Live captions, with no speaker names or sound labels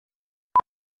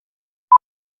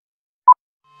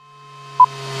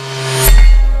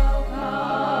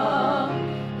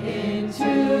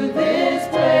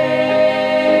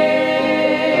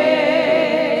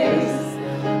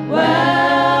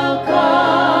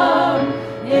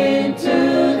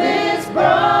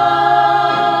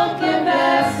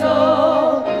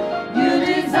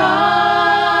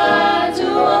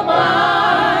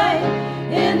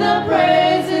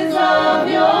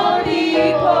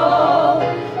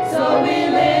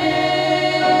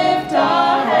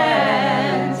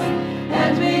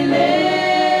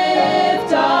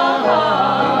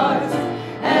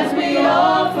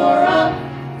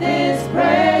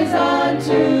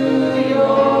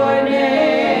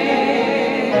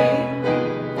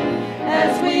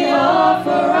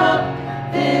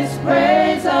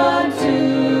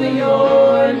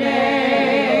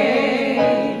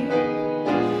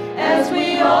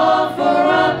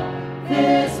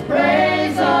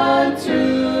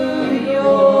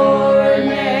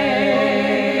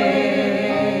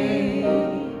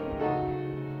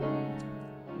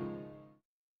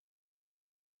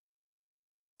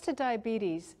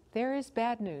diabetes, there is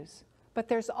bad news, but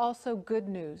there's also good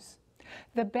news.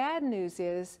 The bad news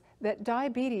is that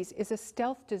diabetes is a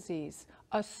stealth disease,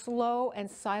 a slow and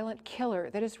silent killer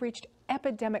that has reached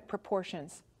epidemic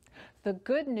proportions. The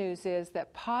good news is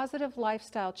that positive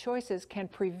lifestyle choices can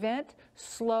prevent,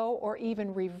 slow, or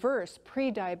even reverse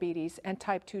prediabetes and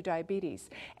type 2 diabetes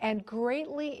and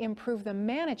greatly improve the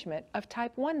management of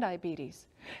type 1 diabetes.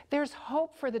 There's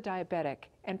hope for the diabetic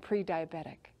and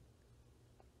pre-diabetic.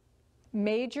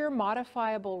 Major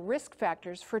modifiable risk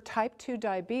factors for type 2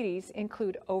 diabetes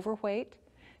include overweight,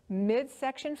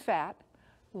 midsection fat,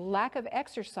 lack of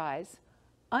exercise,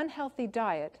 unhealthy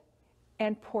diet,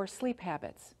 and poor sleep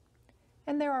habits.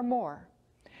 And there are more.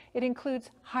 It includes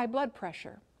high blood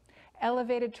pressure,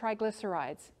 elevated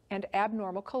triglycerides, and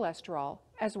abnormal cholesterol,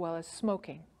 as well as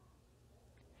smoking.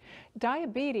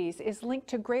 Diabetes is linked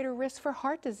to greater risk for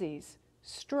heart disease,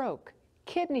 stroke,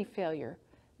 kidney failure,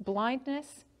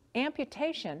 blindness,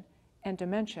 amputation, and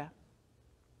dementia.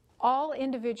 All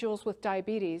individuals with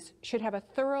diabetes should have a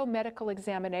thorough medical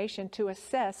examination to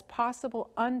assess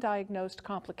possible undiagnosed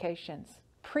complications.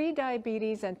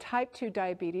 Prediabetes and type 2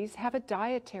 diabetes have a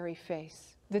dietary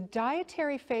face. The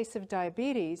dietary face of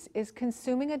diabetes is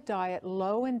consuming a diet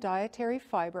low in dietary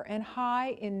fiber and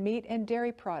high in meat and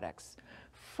dairy products,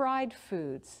 fried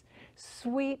foods,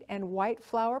 sweet and white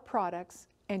flour products,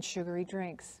 and sugary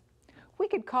drinks. We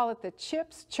could call it the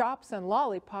chips, chops, and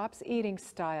lollipops eating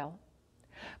style.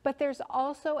 But there's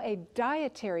also a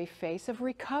dietary face of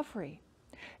recovery.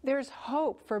 There's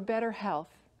hope for better health.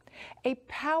 A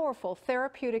powerful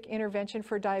therapeutic intervention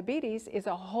for diabetes is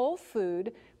a whole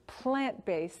food,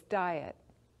 plant-based diet.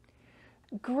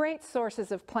 Great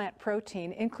sources of plant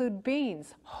protein include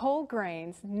beans, whole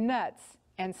grains, nuts,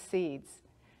 and seeds.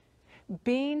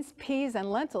 Beans, peas,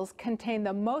 and lentils contain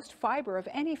the most fiber of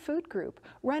any food group,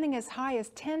 running as high as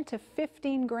 10 to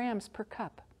 15 grams per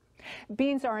cup.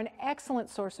 Beans are an excellent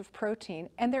source of protein,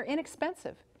 and they're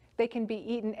inexpensive. They can be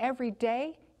eaten every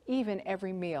day, even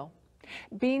every meal.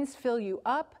 Beans fill you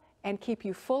up and keep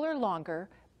you fuller longer,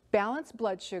 balance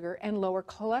blood sugar, and lower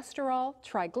cholesterol,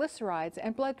 triglycerides,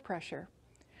 and blood pressure.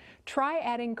 Try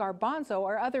adding garbanzo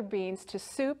or other beans to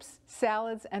soups,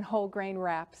 salads, and whole grain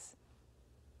wraps.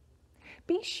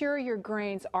 Be sure your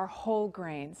grains are whole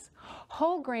grains.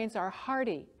 Whole grains are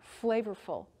hearty,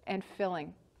 flavorful, and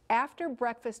filling. After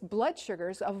breakfast blood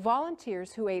sugars of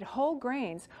volunteers who ate whole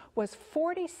grains was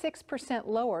 46%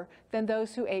 lower than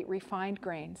those who ate refined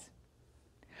grains.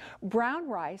 Brown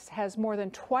rice has more than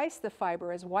twice the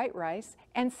fiber as white rice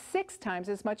and 6 times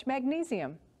as much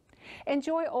magnesium.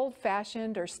 Enjoy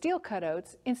old-fashioned or steel-cut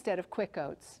oats instead of quick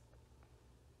oats.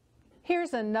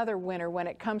 Here's another winner when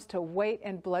it comes to weight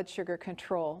and blood sugar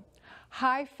control.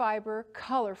 High-fiber,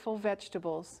 colorful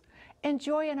vegetables.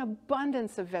 Enjoy an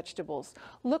abundance of vegetables.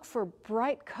 Look for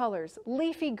bright colors,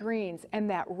 leafy greens, and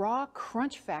that raw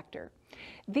crunch factor.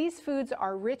 These foods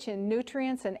are rich in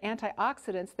nutrients and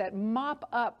antioxidants that mop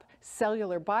up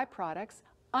cellular byproducts,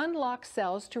 unlock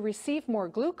cells to receive more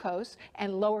glucose,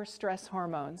 and lower stress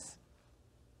hormones.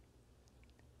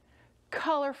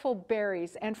 Colorful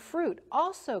berries and fruit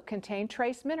also contain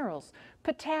trace minerals,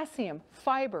 potassium,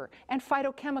 fiber, and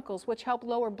phytochemicals which help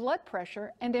lower blood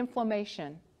pressure and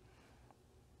inflammation.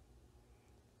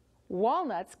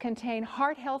 Walnuts contain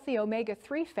heart-healthy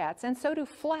omega-3 fats, and so do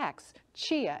flax,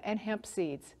 chia, and hemp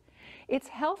seeds. It's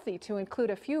healthy to include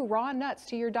a few raw nuts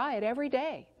to your diet every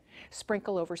day.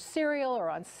 Sprinkle over cereal or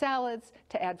on salads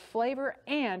to add flavor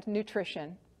and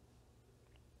nutrition.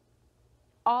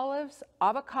 Olives,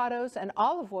 avocados, and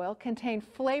olive oil contain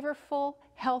flavorful,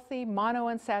 healthy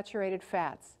monounsaturated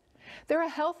fats. They're a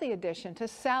healthy addition to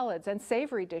salads and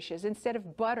savory dishes instead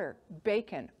of butter,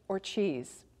 bacon, or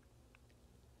cheese.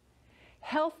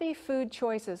 Healthy food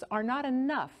choices are not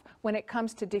enough when it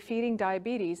comes to defeating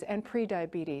diabetes and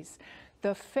prediabetes.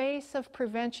 The face of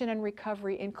prevention and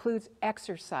recovery includes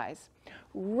exercise.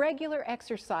 Regular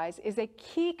exercise is a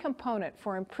key component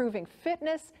for improving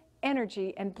fitness,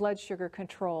 energy, and blood sugar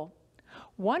control.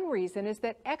 One reason is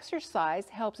that exercise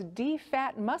helps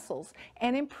defat muscles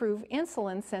and improve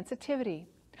insulin sensitivity.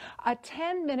 A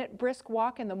 10-minute brisk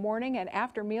walk in the morning and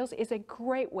after meals is a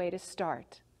great way to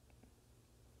start.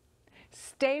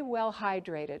 Stay well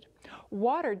hydrated.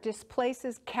 Water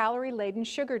displaces calorie-laden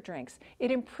sugar drinks.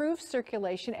 It improves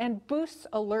circulation and boosts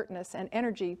alertness and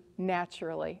energy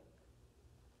naturally.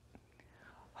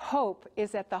 Hope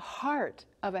is at the heart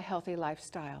of a healthy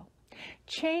lifestyle.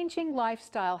 Changing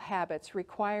lifestyle habits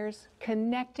requires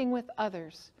connecting with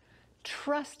others,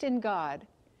 trust in God,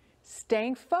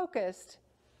 staying focused,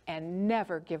 and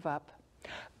never give up.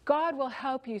 God will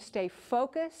help you stay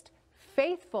focused,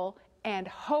 faithful, and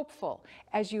hopeful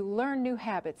as you learn new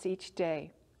habits each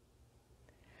day.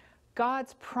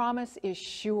 God's promise is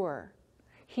sure.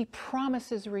 He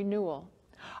promises renewal.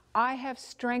 I have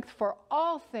strength for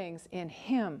all things in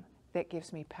Him that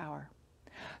gives me power.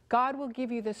 God will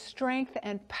give you the strength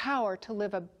and power to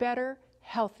live a better,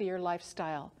 healthier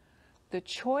lifestyle. The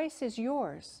choice is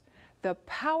yours. The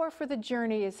power for the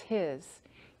journey is His.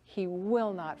 He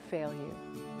will not fail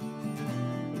you.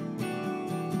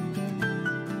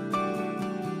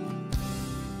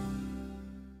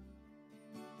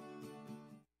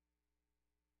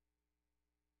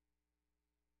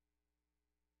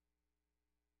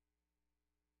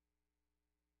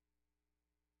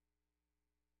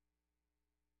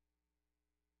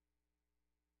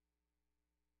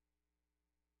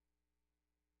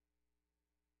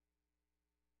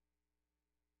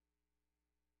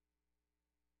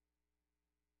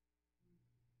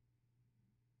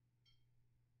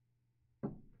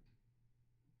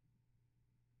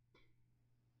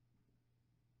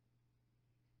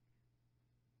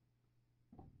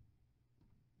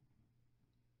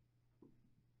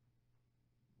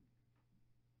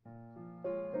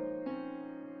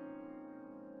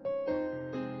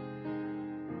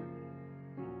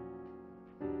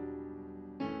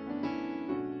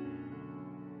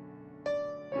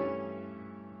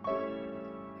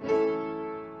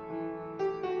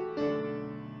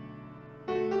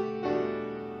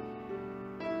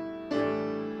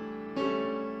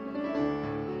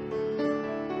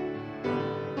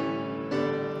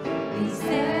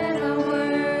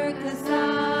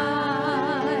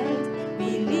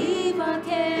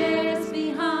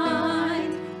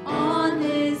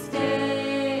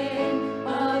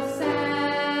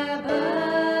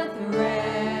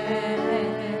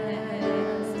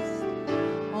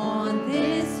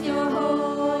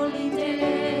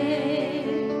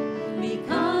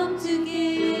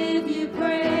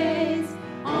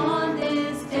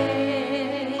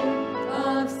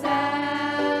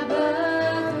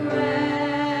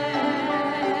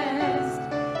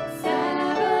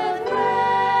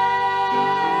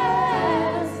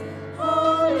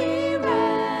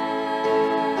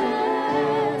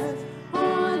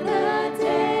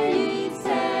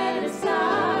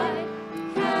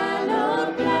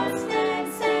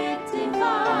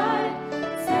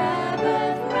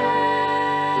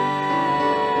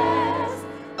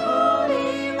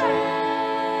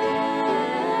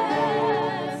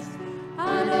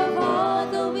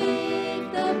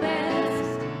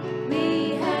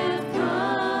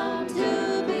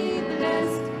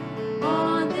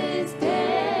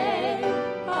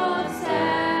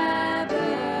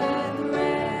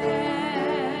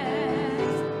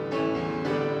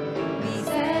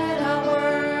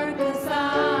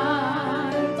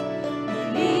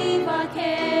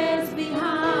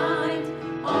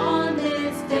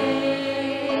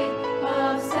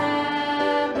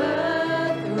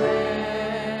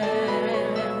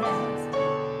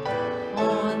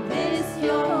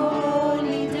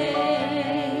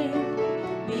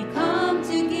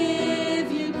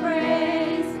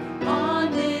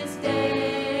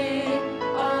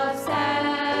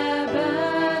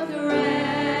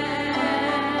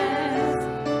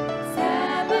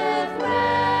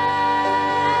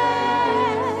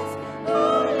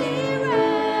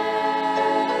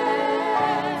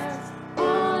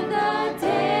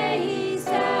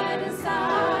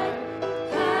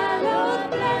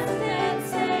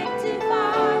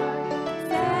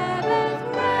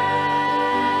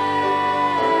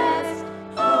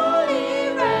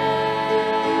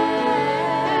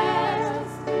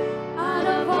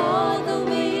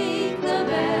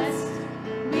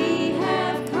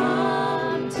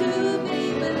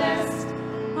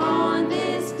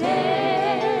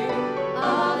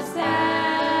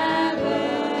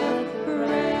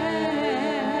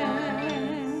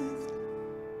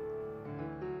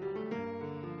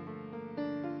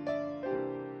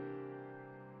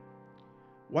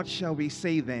 What shall we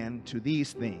say then to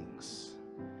these things?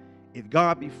 If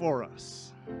God be for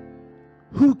us,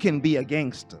 who can be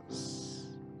against us?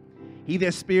 He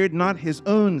that spared not his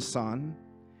own Son,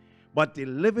 but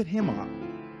delivered him up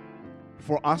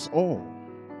for us all,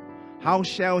 how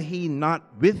shall he not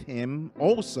with him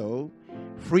also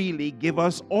freely give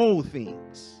us all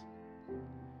things?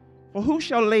 For who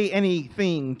shall lay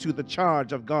anything to the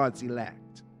charge of God's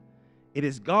elect? It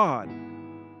is God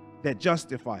that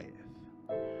justifieth.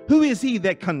 Who is he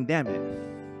that condemneth?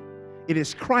 It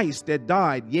is Christ that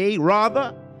died, yea,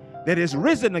 rather, that is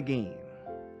risen again,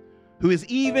 who is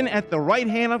even at the right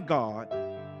hand of God,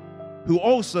 who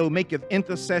also maketh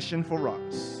intercession for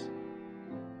us.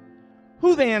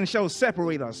 Who then shall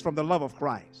separate us from the love of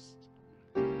Christ?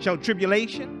 shall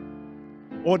tribulation,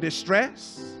 or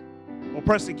distress, or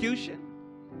persecution,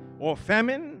 or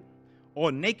famine,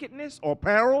 or nakedness, or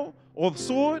peril, or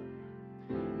sword?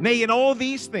 Nay, in all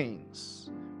these things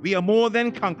we are more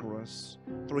than conquerors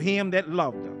through him that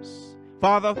loved us.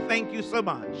 Father, thank you so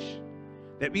much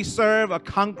that we serve a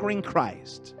conquering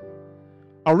Christ,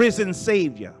 a risen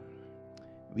Savior.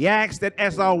 We ask that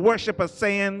as our worship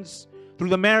ascends through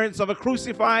the merits of a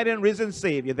crucified and risen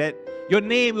Savior, that your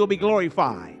name will be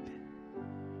glorified,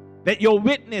 that your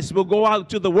witness will go out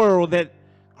to the world that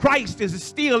Christ is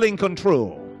still in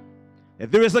control,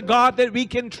 that there is a God that we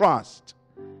can trust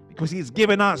because he's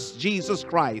given us Jesus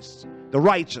Christ, the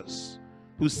righteous,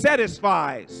 who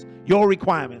satisfies your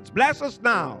requirements. Bless us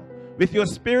now with your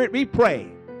Spirit, we pray,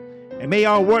 and may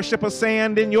our worship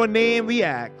ascend in your name, we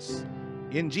ask.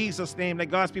 In Jesus' name,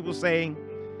 let God's people saying,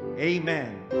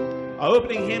 amen. Our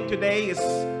opening hymn today is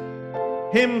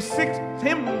hymn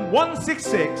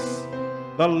 166,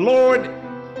 The Lord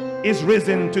is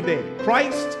Risen Today.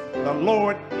 Christ, the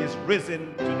Lord is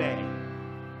risen today.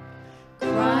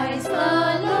 Christ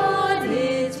the Lord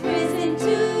is risen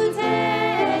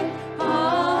today.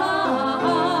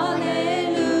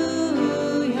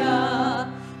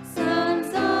 Hallelujah. Sons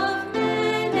of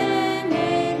men and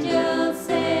angels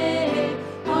say,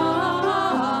 hallelujah.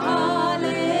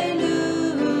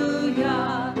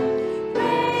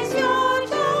 Praise your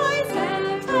joys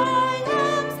and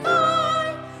triumphs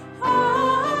high.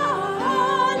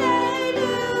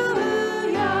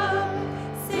 Hallelujah.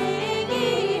 Sing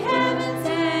ye heavens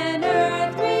and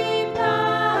earth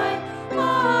reply.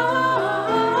 Hallelujah.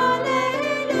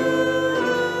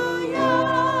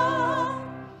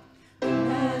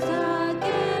 There's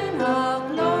again a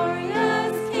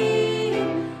glorious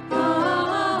King. Hallelujah.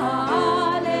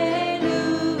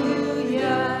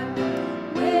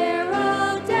 Where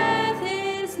all death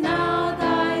is now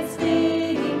thy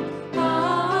sting.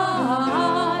 Hallelujah.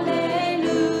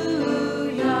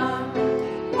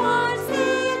 Once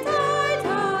he died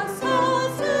our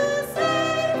souls to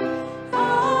save.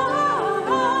 Hallelujah.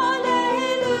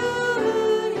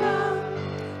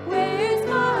 Where's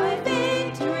my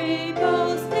victory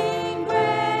boasting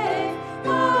grave?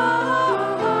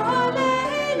 Hallelujah.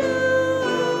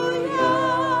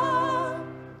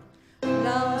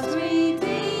 Love's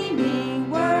redeeming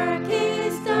work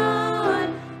is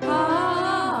done. Hallelujah.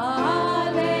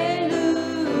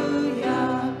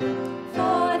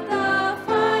 For the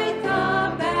fight,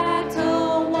 the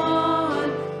battle won.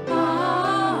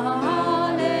 Hallelujah.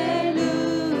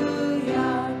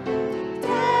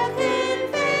 Death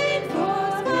in vain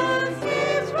forsakes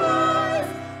his rise.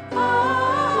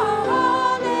 Hallelujah.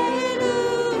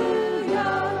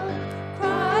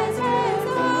 Christ has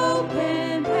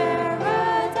opened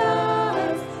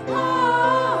paradise. Hallelujah.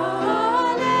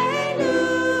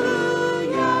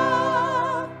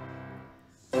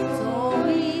 So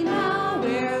we now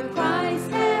where Christ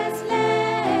has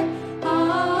led.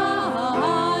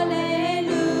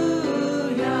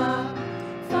 Hallelujah.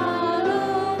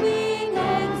 Following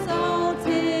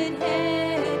exalted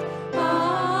head.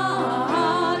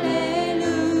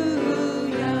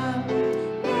 Hallelujah.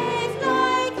 It's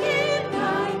like him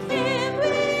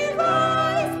we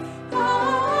rise.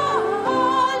 Hallelujah.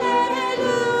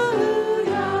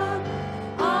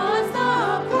 On the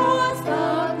cross,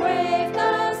 the grave,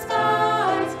 the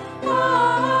skies.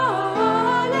 Hallelujah.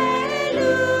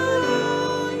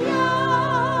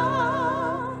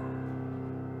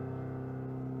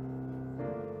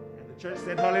 And the church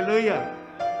said, hallelujah.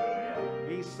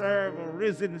 We serve a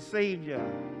risen Savior.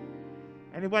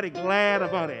 Anybody glad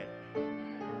about it?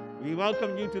 We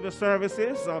welcome you to the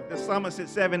services of the Somerset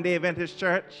Seventh-day Adventist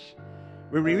Church,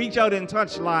 where we reach out and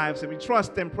touch lives, and we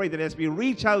trust and pray that as we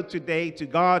reach out today to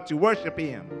God to worship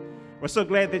him, we're so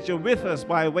glad that you're with us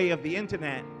by way of the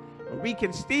internet, where we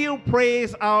can still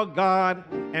praise our God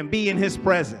and be in his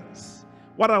presence.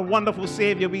 What a wonderful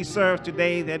Savior we serve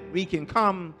today, that we can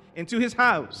come into his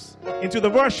house, into the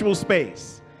virtual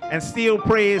space, and still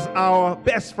praise our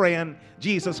best friend,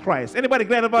 Jesus Christ. Anybody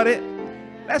glad about it?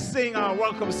 Let's sing our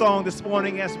welcome song this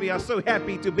morning, as we are so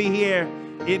happy to be here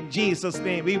in Jesus'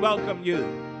 name. We welcome you.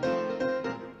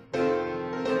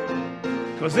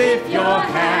 Because if you're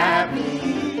happy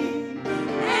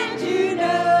And you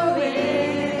know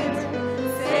it.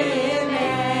 Say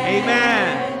amen.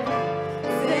 amen,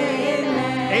 Say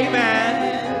amen.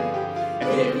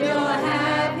 amen. If you're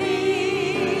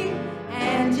happy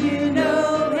and you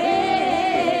know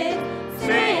it,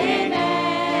 say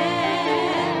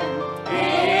amen.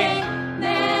 Amen.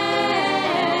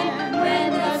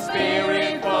 When the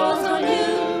Spirit falls on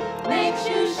you, makes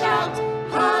you shout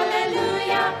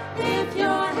hallelujah. If you're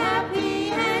happy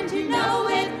and you know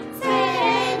it,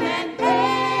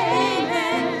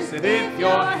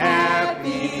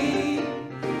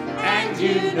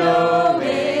 you know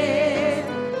it.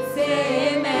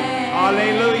 Say amen.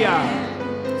 Hallelujah.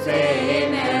 Say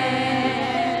amen.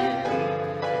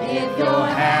 If you're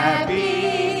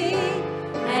happy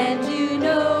and you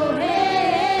know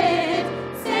it,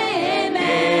 say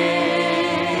amen.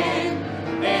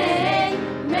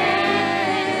 Amen.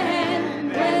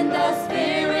 When the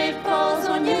Spirit falls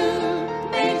on you,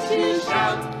 makes you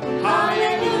shout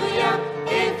hallelujah.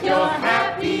 If you're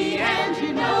happy and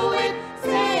you know it,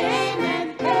 say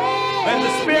amen. When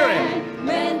the Spirit,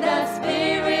 When the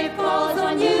Spirit falls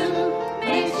on you,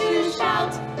 makes you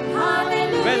shout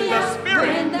hallelujah. When the Spirit,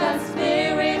 When the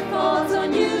Spirit falls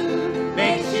on you,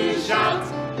 makes you shout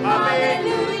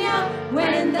hallelujah.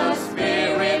 When the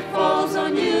Spirit falls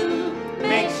on you,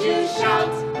 makes you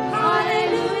shout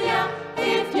hallelujah.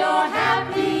 If you're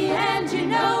happy and you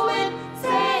know it,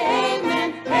 say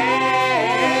amen.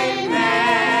 Amen.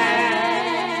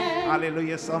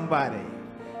 hallelujah, somebody.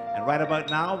 And right about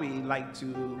now, we like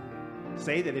to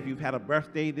say that if you've had a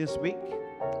birthday this week,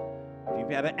 if you've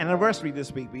had an anniversary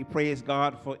this week, we praise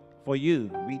God for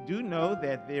you. We do know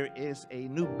that there is a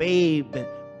new babe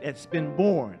that's been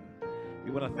born.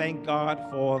 We want to thank God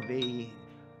for the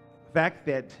fact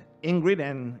that Ingrid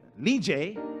and Lee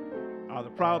J are the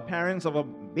proud parents of a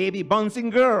baby bouncing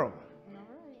girl.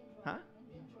 Huh?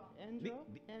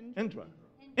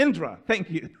 Indra, thank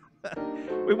you.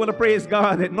 We want to praise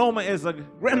God that Norma is a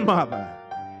grandmother.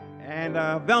 And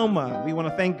Velma, we want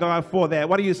to thank God for that.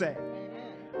 What do you say?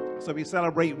 Amen. So we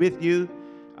celebrate with you.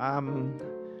 And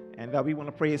we want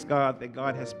to praise God that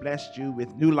God has blessed you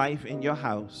with new life in your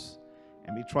house.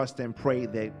 And we trust and pray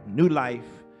that new life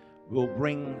will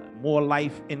bring more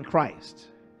life in Christ.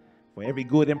 For every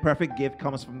good and perfect gift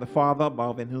comes from the Father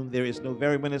above, in whom there is no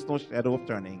variableness, no shadow of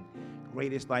turning.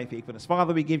 Great is thy faithfulness.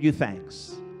 Father, we give you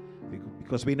thanks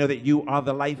because we know that you are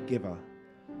the life giver.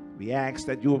 We ask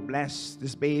that you will bless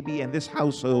this baby and this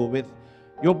household with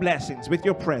your blessings, with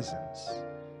your presence.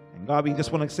 And God, we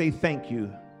just want to say thank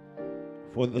you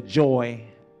for the joy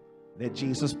that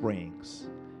Jesus brings.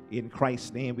 In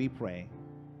Christ's name we pray.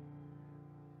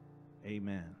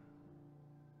 Amen.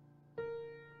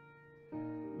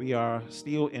 We are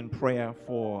still in prayer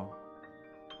for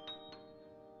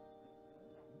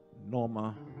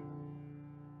Norma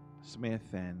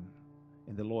Smith and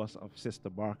in the loss of Sister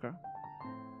Barker.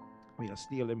 We are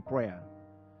still in prayer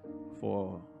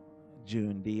for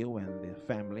June Deal and the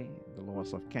family, the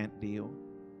loss of Kent Deal.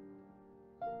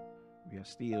 We are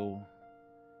still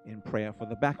in prayer for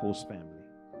the Backles family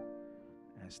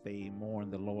as they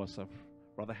mourn the loss of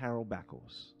Brother Harold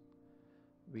Backles.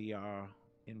 We are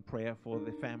in prayer for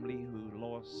the family who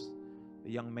lost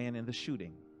the young man in the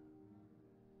shooting.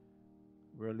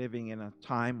 We're living in a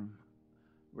time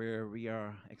where we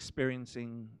are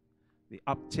experiencing the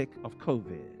uptick of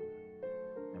COVID,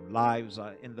 and lives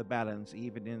are in the balance,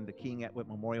 even in the King Atwood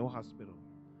Memorial Hospital.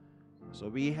 So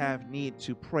we have need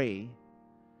to pray.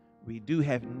 We do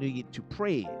have need to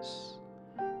praise,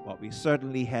 but we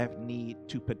certainly have need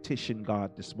to petition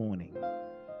God this morning.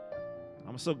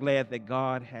 I'm so glad that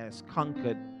God has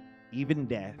conquered even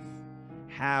death,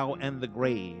 hell, and the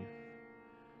grave.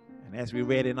 And as we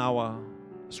read in our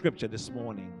scripture this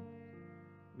morning,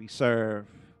 we serve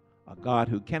a God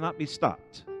who cannot be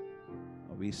stopped.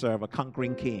 We serve a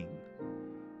conquering King.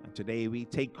 And today we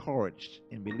take courage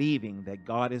in believing that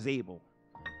God is able.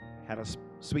 Had a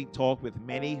sweet talk with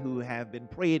many who have been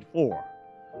prayed for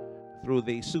through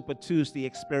the Super Tuesday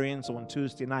experience on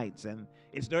Tuesday nights. And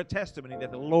it's their testimony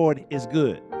that the Lord is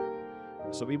good.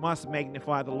 So we must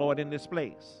magnify the Lord in this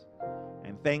place.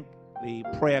 And thank the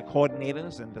prayer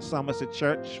coordinators and the Somerset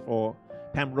Church for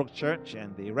Pembroke Church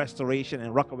and the Restoration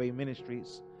and Rockaway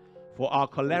Ministries for our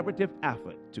collaborative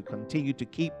effort to continue to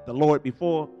keep the Lord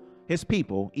before his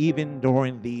people, even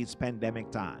during these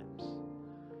pandemic times.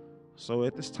 So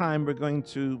at this time, we're going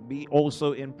to be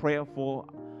also in prayer for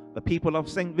the people of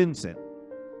St. Vincent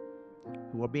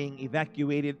who are being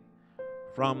evacuated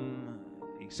from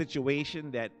a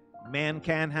situation that man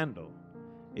can't handle.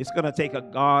 It's going to take a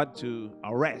God to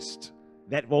arrest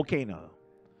that volcano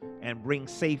and bring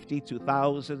safety to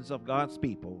thousands of God's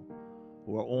people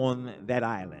who are on that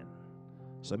island.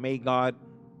 So may God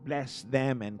bless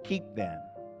them and keep them.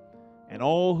 And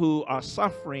all who are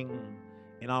suffering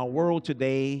in our world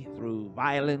today through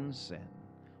violence and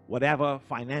whatever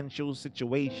financial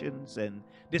situations and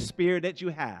despair that you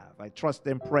have, I trust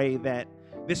and pray that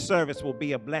this service will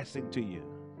be a blessing to you,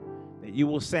 that you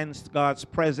will sense God's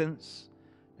presence,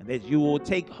 and that you will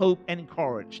take hope and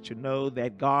courage to know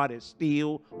that God is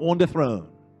still on the throne.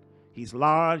 He's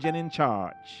large and in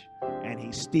charge, and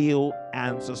he still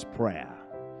answers prayer.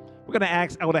 We're going to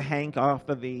ask Elder Hank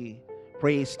after the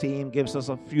praise team gives us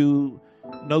a few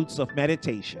notes of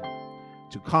meditation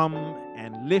to come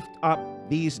and lift up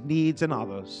these needs and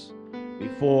others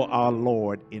before our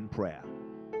Lord in prayer.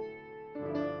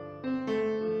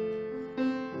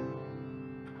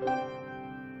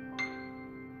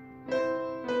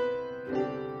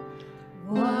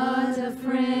 What a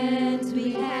friend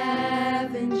we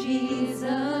have in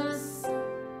Jesus.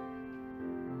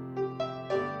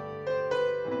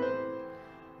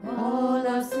 All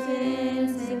our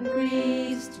sins and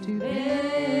griefs to bear.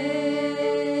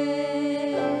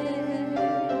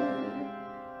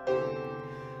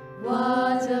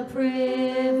 What a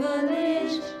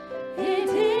privilege it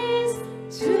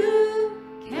is to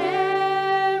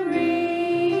carry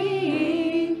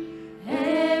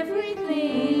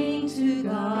everything to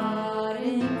God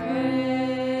in prayer.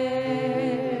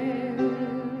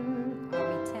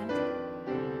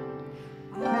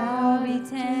 Are we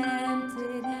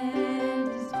tempted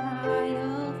and is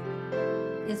trial?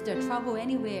 Is there trouble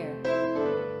anywhere?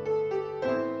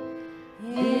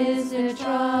 Is there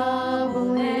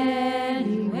trouble anywhere?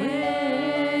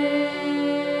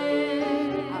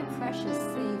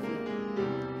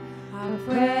 Our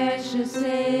precious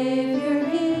Savior,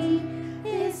 He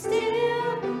is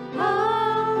still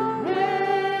our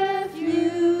refuge.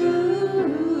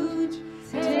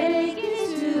 Take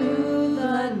it to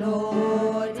the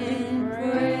Lord in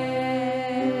prayer.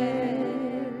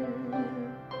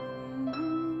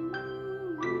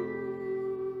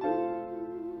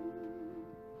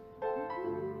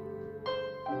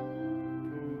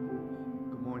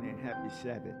 Good morning, happy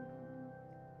Sabbath.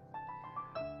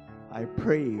 I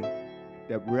pray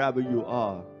that wherever you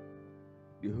are,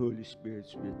 the Holy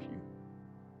Spirit's with you.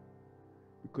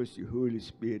 Because the Holy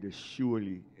Spirit is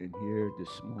surely in here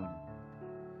this morning.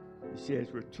 He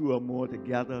says, where two or more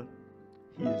together,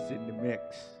 He is in the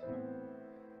mix.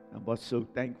 And we're so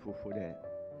thankful for that.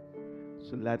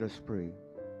 So let us pray.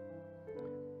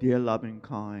 Dear loving,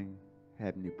 kind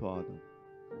Heavenly Father,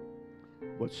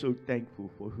 we're so thankful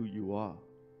for who you are.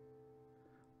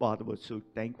 Father, we're so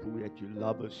thankful that you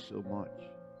love us so much.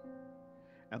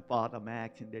 And Father, I'm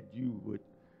asking that you would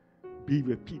be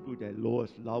with people that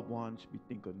lost loved ones. We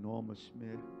think of Norma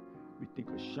Smith. We think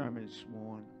of Sherman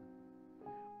Swan.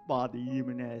 Father,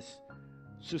 even as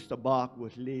Sister Bach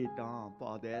was laid down,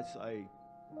 Father, as I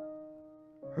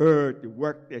heard the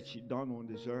work that she done on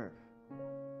this earth,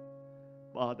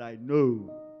 Father, I know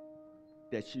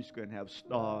that she's going to have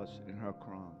stars in her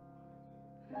crown.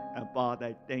 And Father,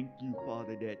 I thank you,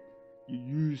 Father, that you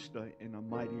used her in a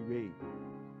mighty way.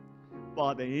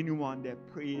 Father, anyone that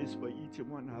prays for each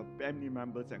one of her family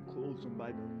members and calls them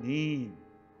by their name,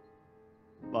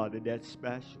 Father, that's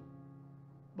special.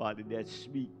 Father, that's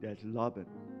sweet, that's loving.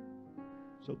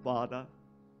 So, Father,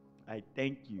 I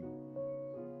thank you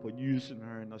for using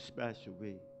her in a special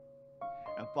way.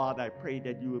 And, Father, I pray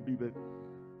that you will be with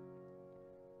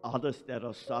others that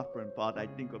are suffering. Father, I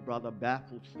think of Brother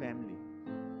Baffle's family.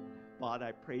 Father,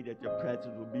 I pray that your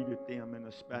presence will be with them in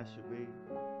a special way.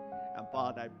 And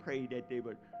Father, I pray that they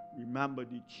would remember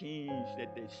the change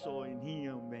that they saw in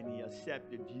him when he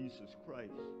accepted Jesus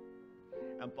Christ.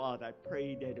 And Father, I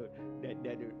pray that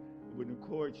it would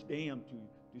encourage them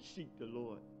to seek the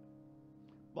Lord.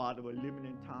 Father, we're living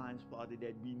in times, Father,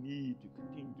 that we need to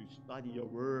continue to study your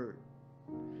word.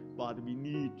 Father, we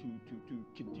need to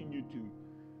continue to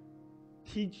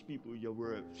teach people your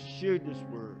word, share this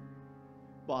word.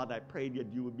 Father, I pray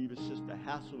that you will be with Sister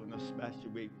Hassel in a special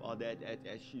way, Father,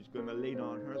 as she's going to lay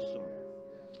down her son.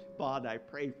 Father, I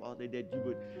pray, Father, that you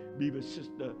would be with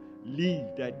Sister Lee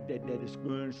that is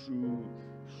going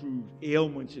through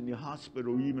ailments in the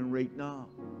hospital even right now.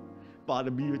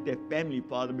 Father, be with their family,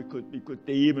 Father, because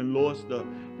they even lost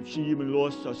she even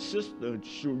lost her sister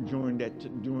during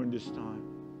this time.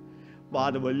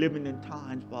 Father, we're living in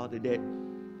times, Father, that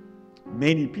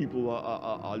many people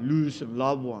are losing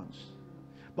loved ones.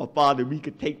 But Father, we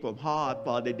could take from heart,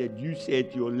 Father, that you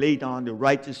said you'll lay down the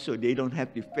righteous so they don't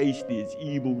have to face these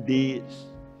evil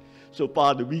days. So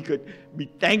Father, we could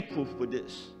be thankful for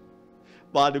this.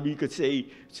 Father, we could say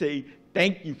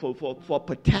thank you for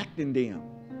protecting them.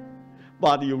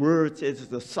 Father, your word says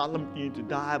it's a solemn thing to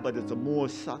die, but it's a more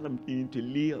solemn thing to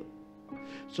live.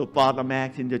 So Father, I'm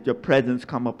asking that your presence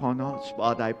come upon us.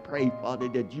 Father, I pray, Father,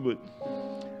 that you would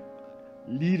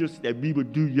lead us, that we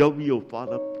would do your will,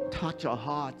 Father. Touch our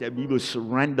hearts, that we will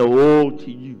surrender all to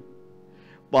you.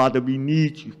 Father, we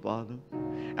need you, Father.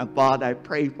 And Father, I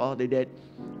pray, Father, that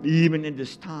even in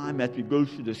this time as we go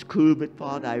through this COVID,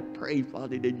 Father, I pray,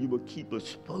 Father, that you will keep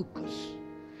us focused.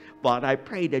 Father, I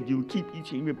pray that you will keep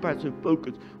each and every person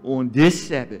focused on this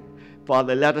Sabbath,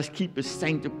 Father, let us keep it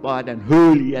sanctified and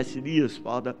holy as it is,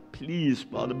 Father. Please,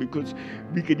 Father, because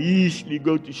we could easily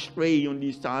go to stray on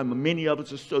these times. Many of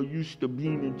us are so used to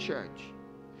being in church.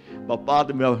 But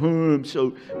Father, we're home,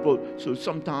 so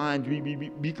sometimes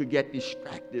we could get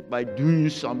distracted by doing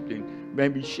something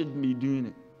when we shouldn't be doing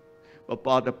it. But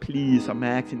Father, please, I'm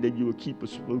asking that you will keep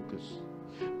us focused.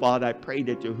 Father, I pray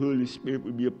that your Holy Spirit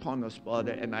will be upon us,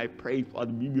 Father, and I pray,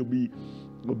 Father, we will be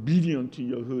obedient to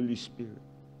your Holy Spirit.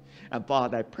 And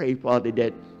Father, I pray, Father,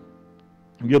 that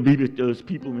you'll be with those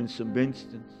people in some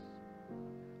instance.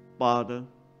 Father,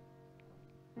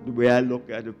 the way I look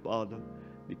at it, Father,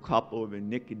 the cup of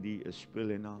iniquity is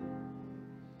spilling out.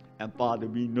 And Father,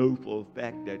 we know for a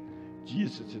fact that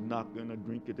Jesus is not going to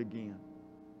drink it again.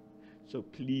 So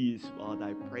please, Father,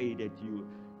 I pray that you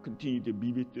continue to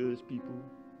be with those people.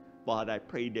 Father, I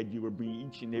pray that you will bring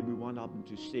each and every one of them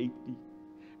to safety.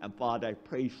 And Father, I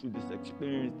pray through this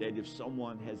experience that if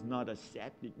someone has not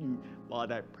accepted you,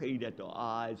 Father, I pray that their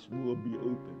eyes will be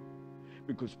open.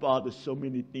 Because Father, so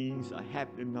many things are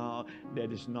happening now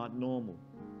that is not normal.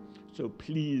 So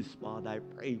please, Father, I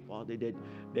pray, Father,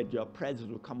 that your presence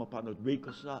will come upon us. Wake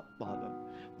us up, Father.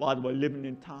 Father, we're living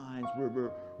in times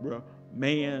where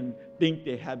man think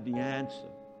they have the answer.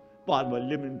 Father, we're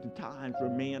living in times where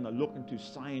men are looking to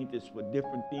scientists for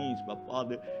different things. But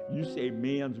Father, you say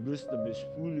man's wisdom is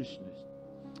foolishness.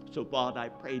 So Father, I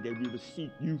pray that we will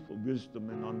seek you for wisdom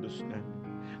and understanding.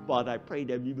 Father, I pray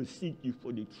that we will seek you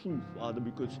for the truth, Father,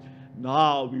 because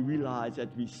now we realize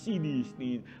that we see these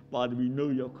things. Father, we know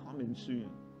you're coming soon.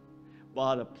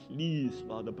 Father, please,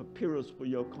 Father, prepare us for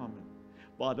your coming.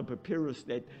 Father, prepare us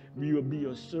that we will be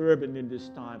your servant in this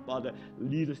time. Father,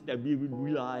 lead us that we will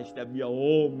realize that we are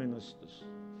all ministers.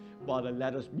 Father,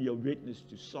 let us be a witness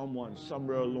to someone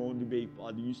somewhere along the way.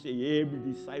 Father, you say every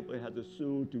disciple has a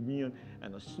soul to win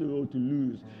and a soul to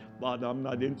lose. Father, I'm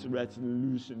not interested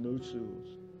in losing those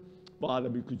souls. Father,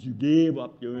 because you gave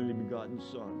up your only begotten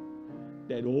Son,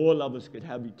 that all of us could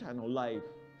have eternal life.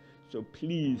 So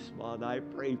please, Father, I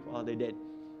pray, Father, that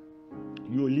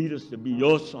you will lead us to be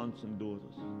your sons and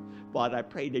daughters. Father, I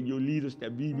pray that you'll lead us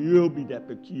that we will be that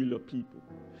peculiar people.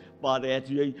 Father, as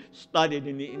we studied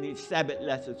in the Sabbath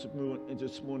lesson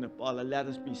this morning, Father, let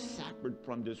us be separate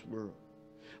from this world.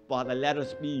 Father, let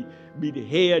us be the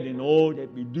head in all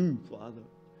that we do, Father.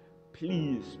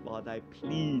 Please, Father, I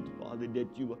plead, Father,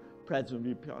 that you will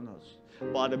presently upon us.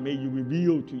 Father, may you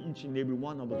reveal to each and every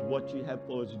one of us what you have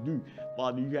for us to do.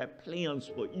 Father, you have plans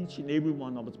for each and every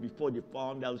one of us before the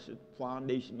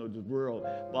foundation of the world.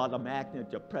 Father, I'm asking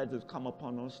that your presence come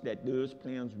upon us, that those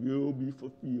plans will be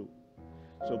fulfilled.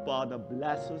 So, Father,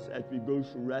 bless us as we go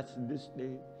through rest of this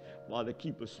day. Father,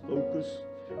 keep us focused.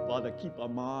 Father, keep our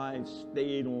minds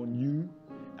stayed on you.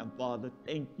 And, Father,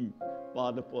 thank you,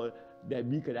 Father, for that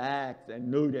we could act and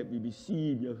know that we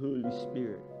receive your Holy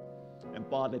Spirit. And,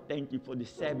 Father, thank you for the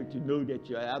Sabbath to know that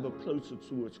you're ever closer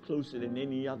to us, closer than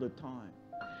any other time.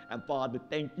 And, Father,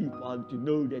 thank you, Father, to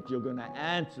know that you're going to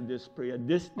answer this prayer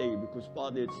this day because,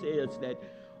 Father, it says that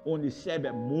on the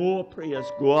Sabbath, more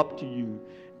prayers go up to you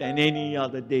than any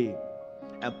other day.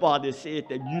 And Father, it said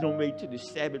that you don't wait till the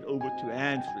Sabbath over to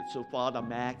answer it. So Father,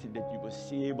 I'm asking that you will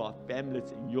save our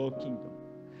families in your kingdom.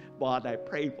 Father, I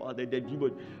pray, Father, that you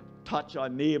would touch our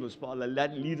neighbors. Father,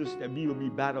 lead us that we will be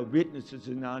better witnesses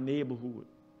in our neighborhood.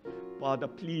 Father,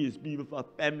 please be with our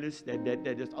families that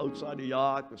is outside the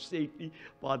yard for safety.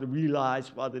 Father, realize,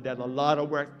 Father, that a lot of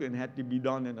work going to have to be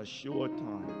done in a short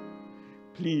time.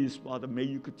 Please, Father, may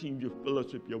you continue to fill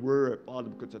us with your word, Father,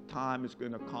 because the time is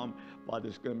going to come, Father,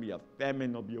 it's going to be a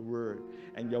famine of your word.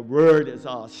 And your word is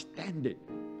our standard.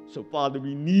 So, Father,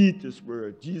 we need this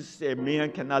word. Jesus said,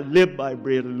 man cannot live by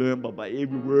bread alone, but by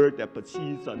every word that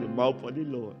proceeds out of the mouth of the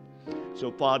Lord. So,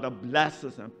 Father, bless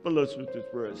us and fill us with this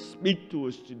word. Speak to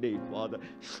us today, Father.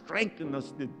 Strengthen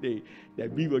us today that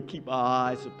we will keep our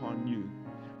eyes upon you.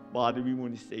 Father, we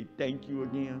want to say thank you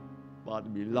again. Father,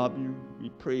 we love you. We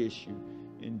praise you.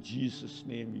 In Jesus'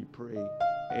 name we pray.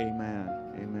 Amen.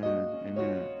 Amen.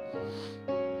 Amen.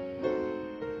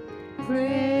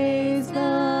 Praise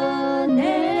the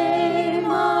name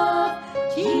of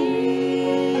Jesus.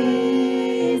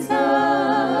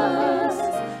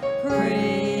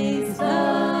 Praise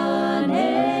the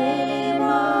name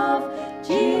of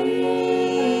Jesus.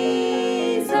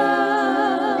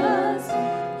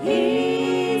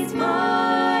 He's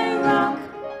my rock.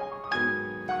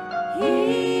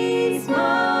 He's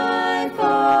my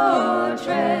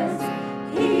fortress.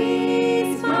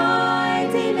 He's my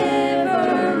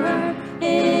deliverer.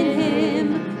 In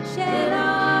him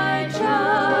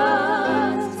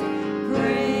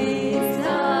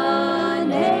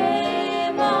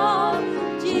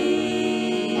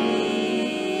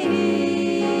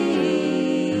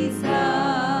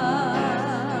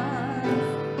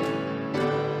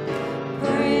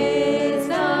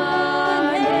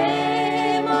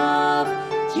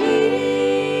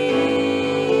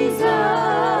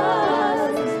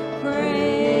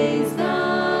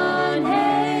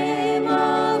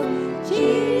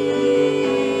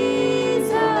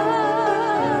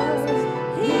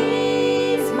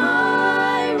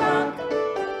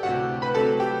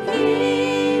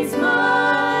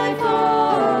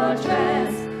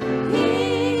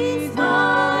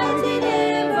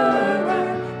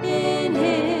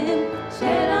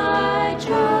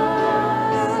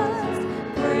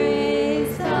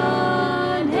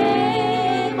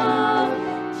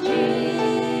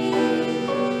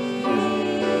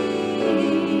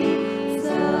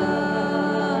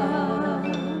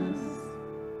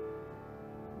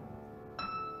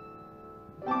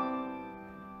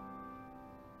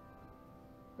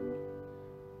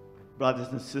brothers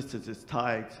and sisters, it's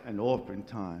tithes and offering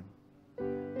time.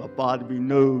 But Father, we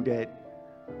know that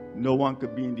no one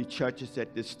could be in the churches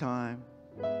at this time.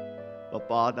 But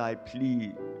Father, I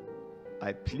plead,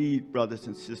 brothers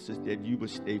and sisters, that you will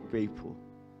stay faithful.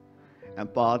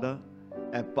 And Father,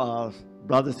 and for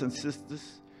brothers and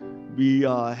sisters, we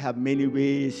have many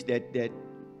ways that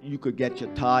you could get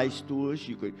your tithes to us.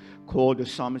 You could call the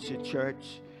Somerset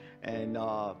Church and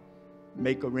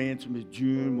make arrangements.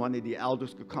 June, one of the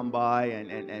elders could come by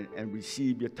and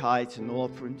receive your tithes and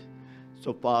offerings.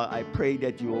 So, Father, I pray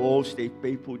that you all stay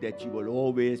faithful, that you will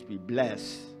always be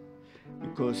blessed,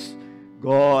 because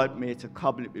God makes a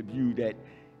covenant with you that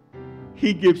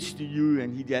he gives to you,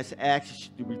 and he just asks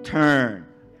you to return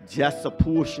just a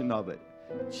portion of it,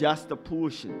 just a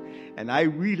portion. And I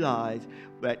realize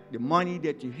that the money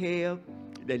that you have,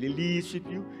 that it leaves with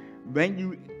you, when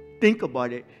you think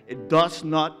about it, it does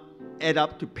not add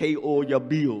up to pay all your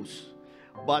bills.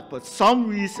 But for some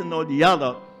reason or the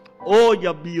other, all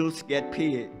your bills get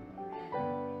paid.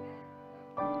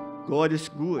 God is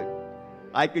good.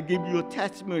 I could give you a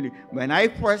testimony. When I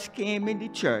first came in the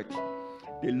church,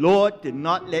 the Lord did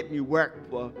not let me work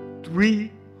for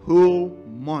 3 whole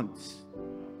months.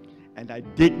 And I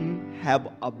didn't have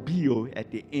a bill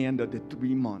at the end of the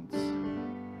 3 months.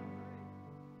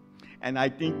 And I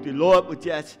think the Lord was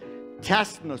just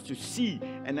testing us to see.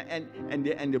 And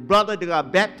the brother that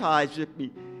got baptized with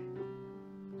me,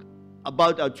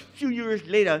 about a few years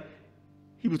later,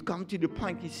 he was coming to the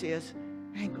point, he says,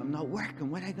 Hank, I'm not working.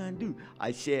 What am I going to do?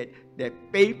 I said that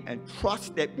faith and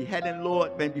trust that we had in the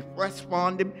Lord when we first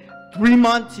found him, 3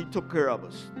 months he took care of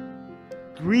us.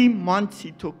 3 months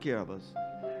he took care of us.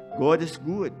 God is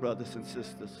good, brothers and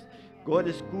sisters. God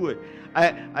is good.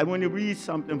 I want to read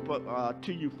something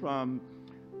to you from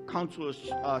Council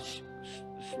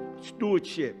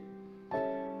Stewardship.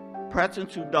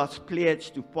 Persons who thus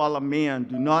pledge to follow man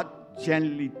do not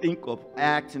generally think of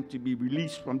asking to be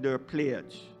released from their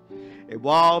pledge. A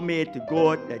vow made to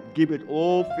God that giveth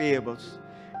all favors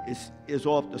is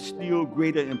of the still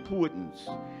greater importance.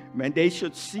 When they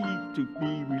should seek to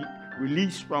be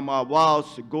released from our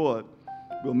vows to God,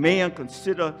 will man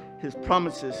consider his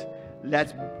promises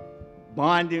less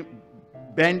binding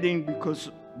because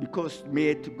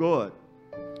made to God?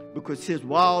 Because his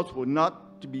vows were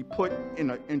not to be put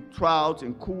in trials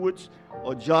and courts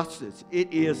or justice.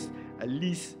 It is at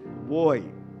least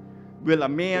void. Will a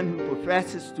man who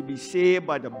professes to be saved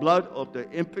by the blood of the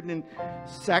infinite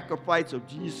sacrifice of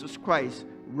Jesus Christ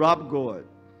rob God?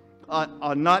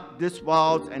 Are not these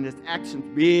vows and his actions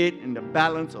weighed in the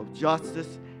balance of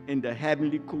justice in the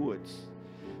heavenly courts?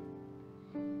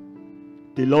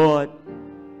 The Lord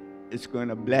is going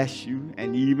to bless you,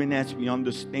 and even as we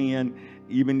understand,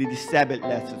 even in the Sabbath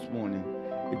lesson this morning,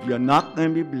 if you're not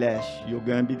going to be blessed, you're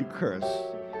going to be the curse.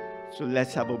 So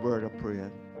let's have a word of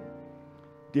prayer.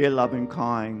 Dear loving,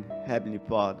 kind Heavenly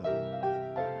Father,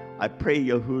 I pray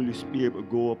your Holy Spirit will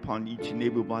go upon each and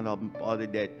every one of them, Father,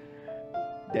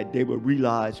 that they will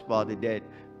realize, Father,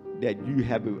 that you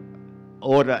have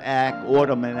order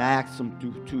them and ask them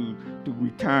to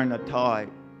return a tithe.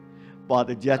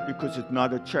 Father, just because it's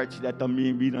not a church, that doesn't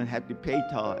mean we don't have to pay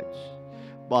tithes.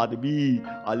 Father, we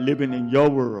are living in your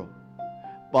world.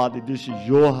 Father, this is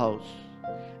your house.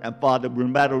 And Father, no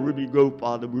matter where we go,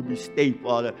 Father, where we stay,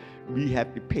 Father, we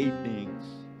have to pay things.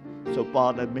 So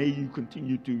Father, may you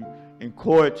continue to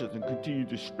encourage us and continue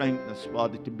to strengthen us,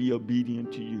 Father, to be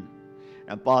obedient to you.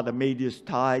 And Father, may these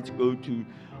tithes go to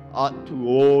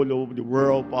all over the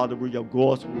world, Father, where your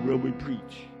gospel will be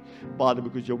preached. Father,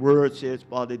 because your word says,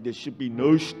 Father, there should be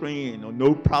no strain or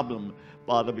no problem,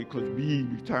 Father, because we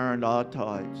returned our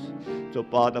tithes. So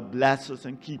Father, bless us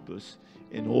and keep us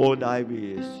in all thy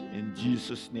ways. In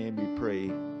Jesus' name we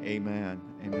pray. Amen.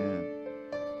 Amen.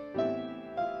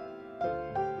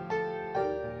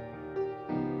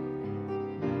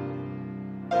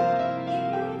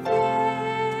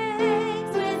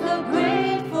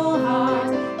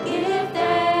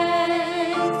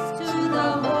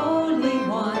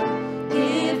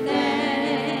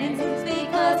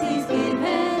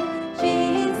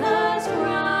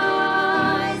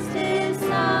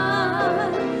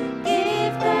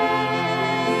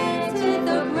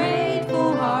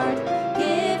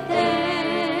 Give thanks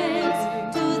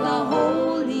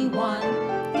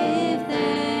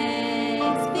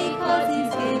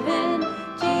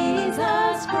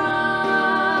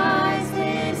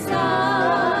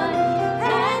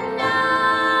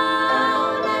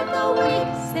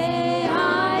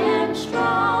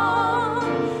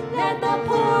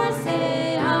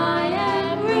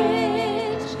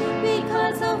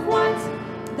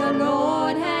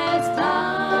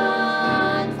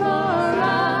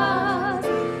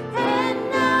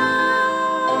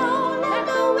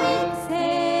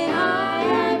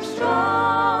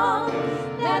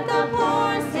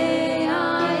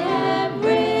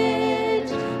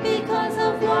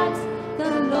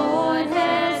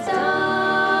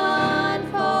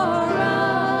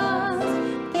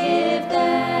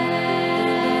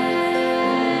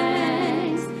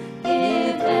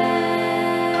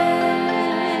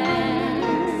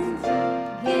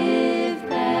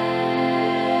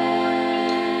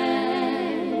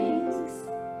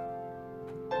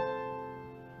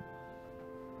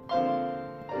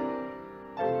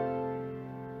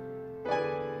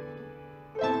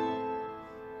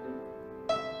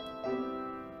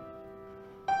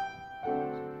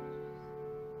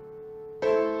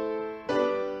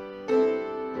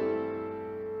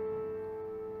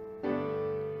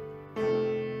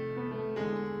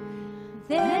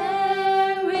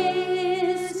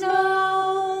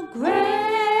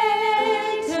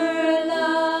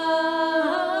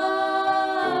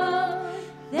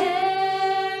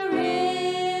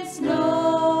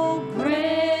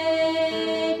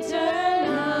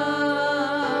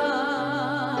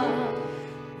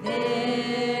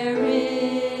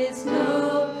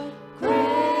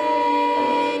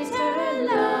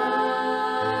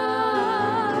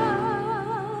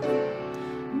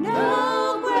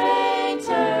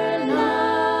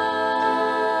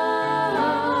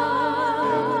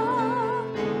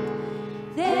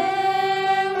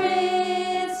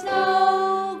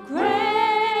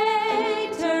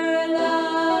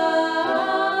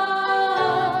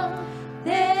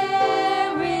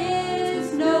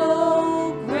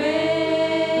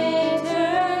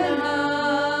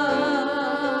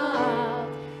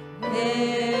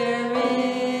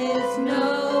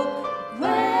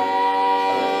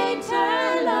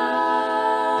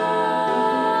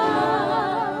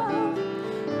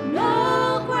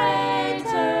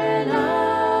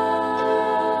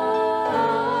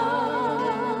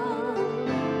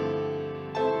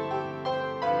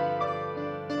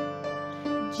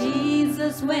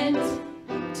Jesus went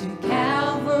to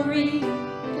Calvary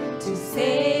to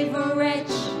save a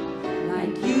wretch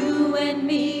like you and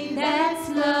me. That's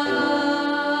love.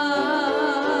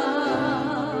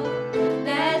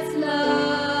 That's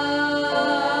love.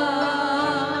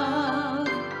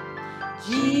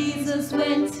 Jesus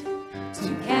went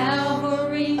to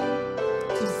Calvary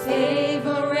to save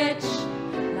a wretch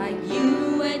like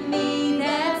you and me.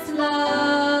 That's love.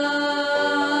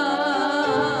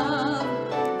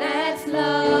 That's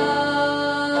love.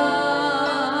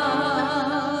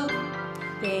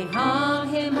 They hung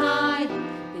him high,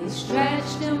 they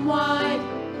stretched him wide.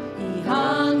 He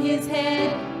hung his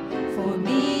head, for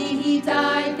me he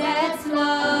died. That's love.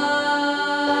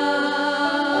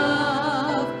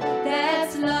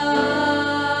 That's love.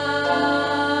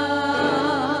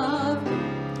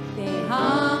 They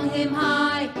hung him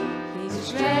high, they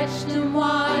stretched him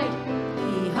wide.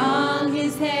 He hung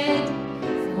his head,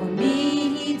 for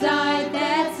me he died.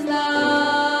 That's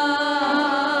love.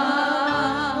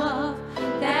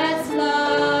 That's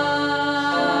love.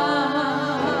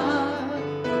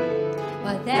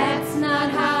 But that's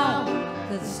not how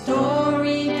the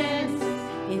story ends.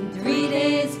 In 3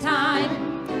 days' time,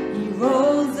 he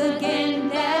rose again.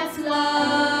 That's love.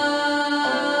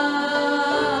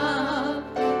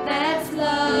 That's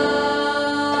love.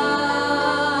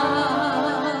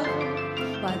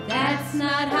 But that's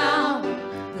not how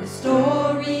the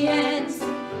story ends.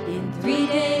 In 3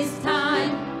 days'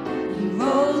 time, he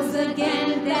rose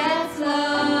again. That's love.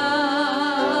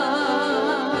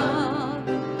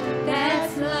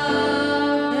 That's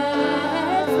love.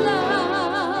 That's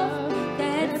love.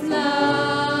 That's love.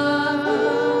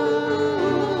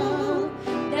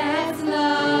 That's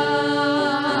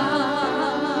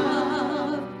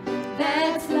love.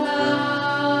 That's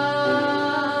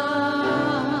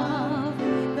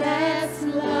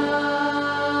love.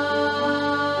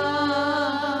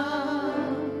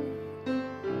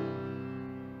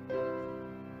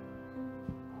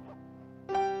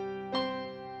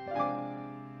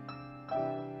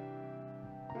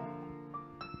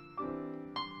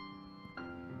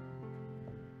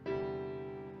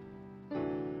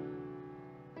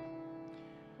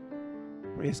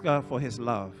 Praise God for his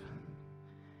love.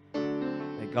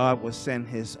 That God will send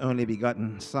his only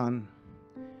begotten Son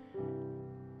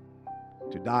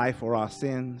to die for our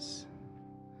sins.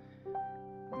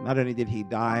 Not only did he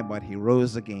die, but he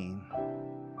rose again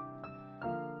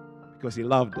because he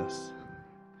loved us,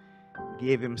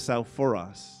 gave himself for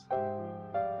us,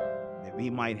 that we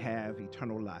might have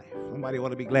eternal life. Somebody ought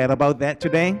to be glad about that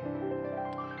today.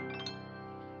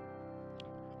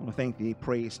 I want to thank the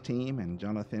praise team and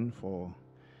Jonathan for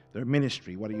their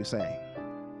ministry. What do you say?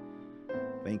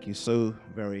 Thank you so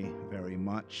very, very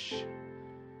much.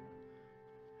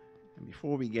 And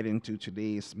before we get into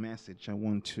today's message, I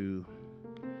want to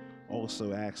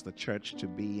also ask the church to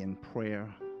be in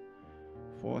prayer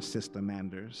for Sister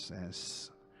Manders,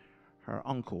 as her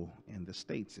uncle in the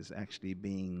States is actually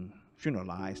being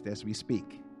funeralized as we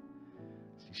speak.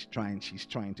 She's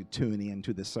trying to tune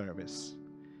into the service.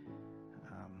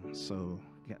 So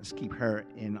let's keep her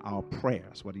in our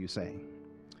prayers. What do you say?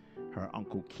 Her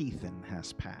uncle Keithan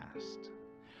has passed.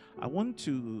 I want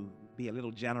to be a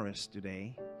little generous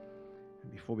today.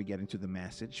 Before we get into the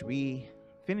message, we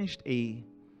finished a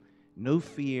No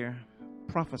Fear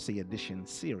Prophecy Edition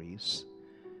series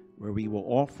where we were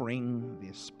offering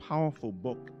this powerful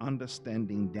book,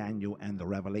 Understanding Daniel and the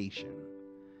Revelation.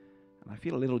 And I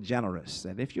feel a little generous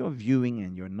that if you're viewing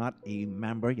and you're not a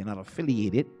member, you're not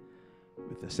affiliated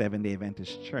with the Seventh-day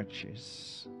Adventist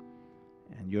churches,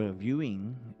 and you're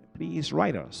viewing, please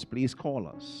write us, please call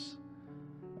us,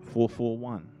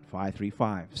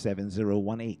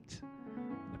 441-535-7018.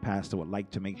 The pastor would like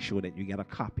to make sure that you get a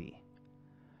copy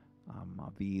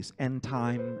of these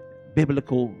end-time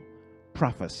biblical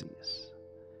prophecies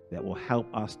that will help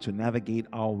us to navigate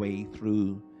our way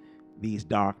through these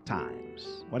dark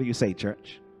times. What do you say,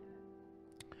 church?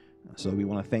 So we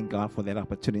want to thank God for that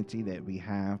opportunity that we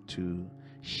have to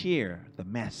share the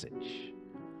message,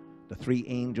 the three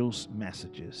angels'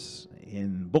 messages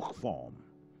in book form,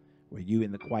 where you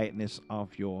in the quietness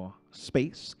of your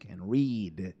space can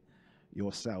read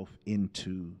yourself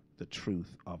into the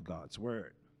truth of God's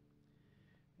word.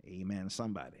 Amen,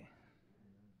 somebody.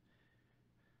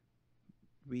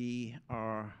 We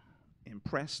are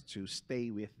impressed to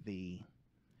stay with the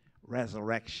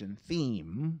resurrection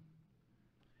theme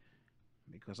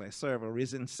because I serve a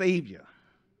risen Savior.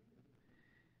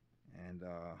 And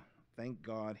thank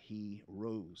God he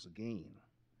rose again.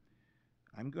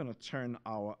 I'm going to turn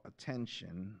our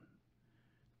attention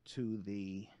to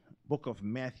the book of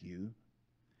Matthew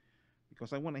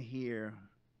because I want to hear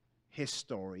his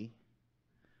story,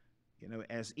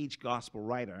 as each gospel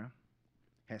writer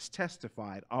has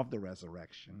testified of the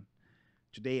resurrection,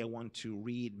 today I want to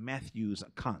read Matthew's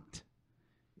account.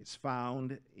 It's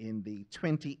found in the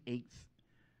 28th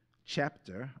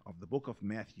chapter of the book of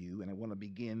Matthew, and I want to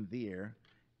begin there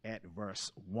at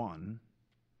verse 1.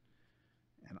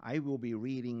 And I will be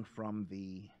reading from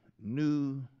the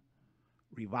New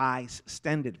Revised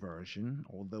Standard Version,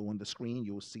 although on the screen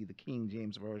you'll see the King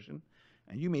James Version.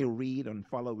 And you may read and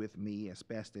follow with me as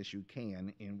best as you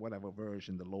can in whatever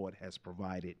version the Lord has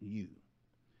provided you.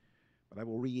 But I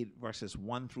will read verses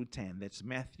 1 through 10. That's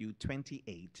Matthew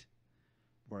 28,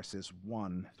 verses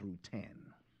 1 through 10.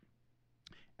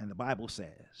 And the Bible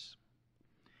says,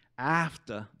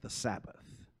 after the Sabbath,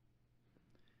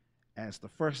 as the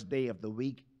first day of the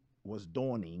week was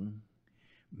dawning,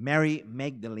 Mary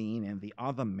Magdalene and the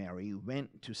other Mary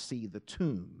went to see the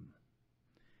tomb.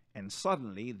 And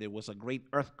suddenly there was a great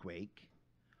earthquake,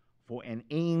 for an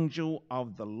angel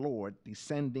of the Lord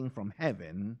descending from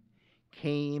heaven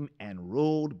came and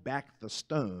rolled back the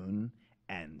stone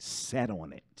and sat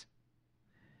on it.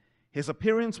 His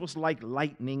appearance was like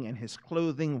lightning, and his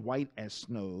clothing white as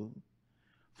snow.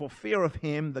 For fear of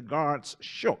him, the guards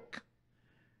shook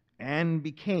and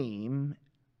became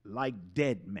like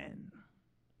dead men.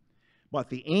 But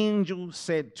the angel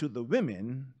said to the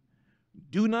women,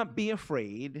 "Do not be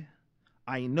afraid.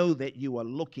 I know that you are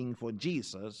looking for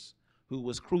Jesus who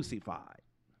was crucified.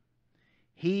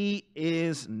 He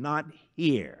is not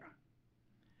here,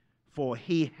 for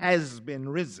he has been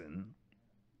risen.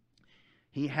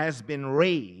 He has been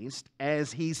raised,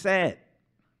 as he said.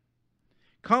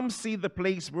 Come see the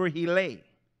place where he lay.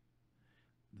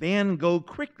 Then go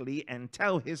quickly and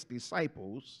tell his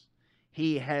disciples,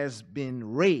 he has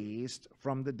been raised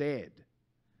from the dead,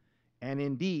 and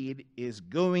indeed is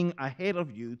going ahead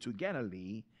of you to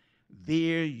Galilee.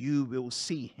 There you will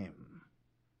see him."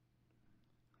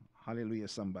 Hallelujah,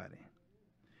 somebody.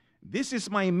 This is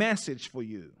my message for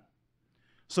you.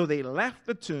 So they left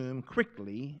the tomb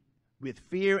quickly with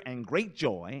fear and great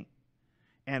joy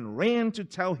and ran to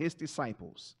tell his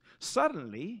disciples.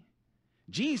 Suddenly,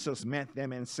 Jesus met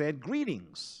them and said,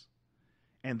 "Greetings."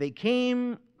 And they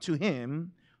came to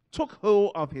him, took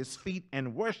hold of his feet,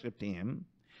 and worshiped him.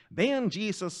 Then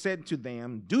Jesus said to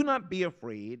them, "Do not be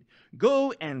afraid.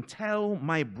 Go and tell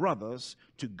my brothers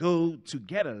to go to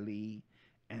Galilee,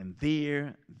 and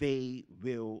there they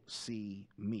will see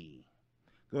me."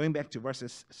 Going back to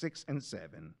verses 6 and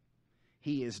 7.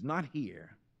 He is not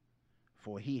here,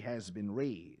 for he has been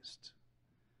raised,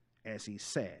 as he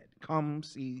said. Come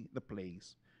see the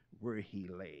place where he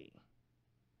lay.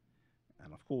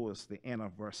 And of course, the end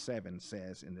of verse 7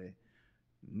 says in the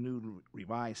New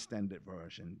Revised Standard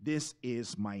Version, "This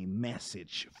is my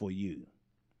message for you."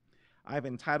 I've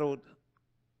entitled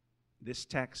this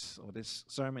text or this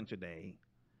sermon today,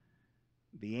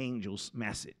 "The Angel's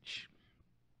Message."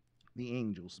 The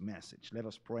Angel's Message. Let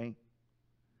us pray.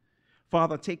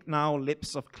 Father, take now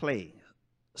lips of clay.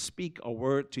 Speak a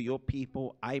word to your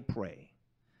people, I pray.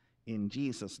 In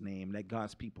Jesus' name, let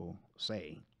God's people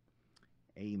say,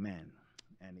 amen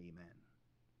and amen.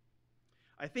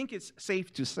 I think it's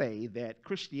safe to say that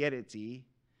Christianity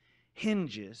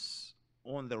hinges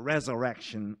on the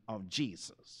resurrection of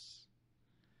Jesus.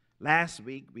 Last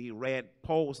week, we read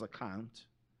Paul's account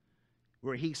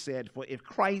where he said, "For if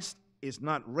Christ is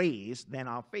not raised, then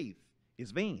our faith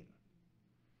is vain,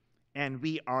 and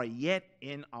we are yet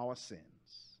in our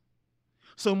sins."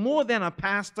 So more than a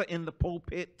pastor in the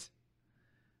pulpit,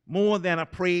 more than a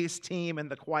praise team in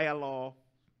the choir loft,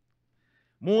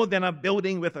 more than a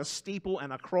building with a steeple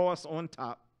and a cross on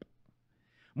top,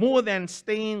 more than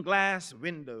stained glass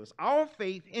windows, our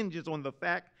faith hinges on the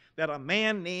fact that a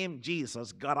man named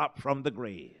Jesus got up from the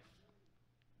grave.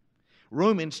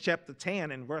 Romans chapter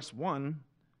 10 and verse 1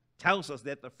 tells us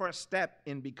that the first step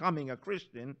in becoming a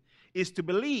Christian is to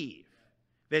believe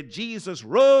that Jesus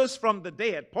rose from the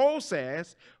dead. Paul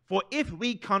says, "For if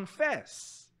we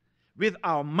confess with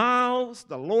our mouths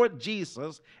the Lord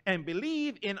Jesus and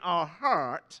believe in our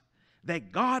heart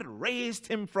that God raised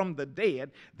him from the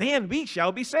dead, then we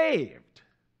shall be saved."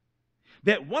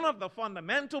 That one of the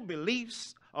fundamental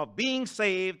beliefs of being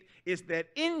saved is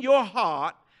that in your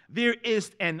heart there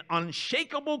is an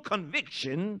unshakable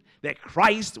conviction that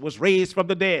Christ was raised from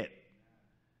the dead.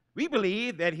 We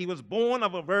believe that he was born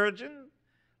of a virgin,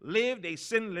 lived a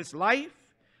sinless life,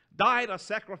 died a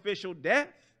sacrificial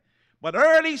death, but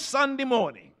early Sunday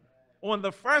morning, on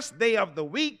the first day of the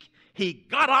week, he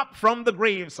got up from the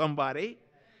grave, somebody,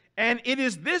 And it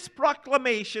is this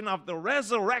proclamation of the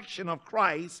resurrection of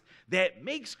Christ that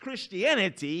makes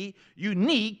Christianity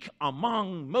unique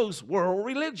among most world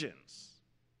religions.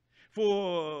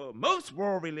 For most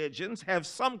world religions have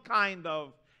some kind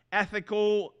of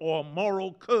ethical or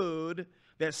moral code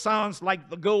that sounds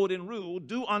like the golden rule: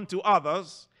 do unto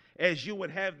others as you would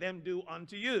have them do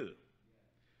unto you.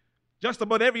 Just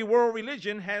about every world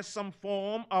religion has some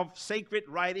form of sacred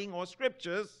writing or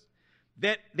scriptures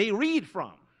that they read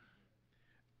from.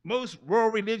 Most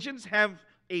world religions have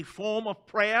a form of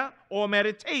prayer or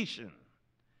meditation.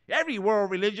 Every world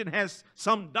religion has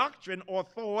some doctrine or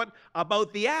thought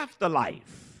about the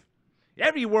afterlife.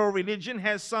 Every world religion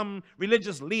has some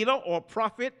religious leader or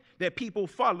prophet that people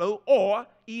follow or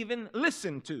even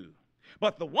listen to.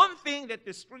 But the one thing that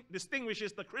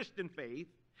distinguishes the Christian faith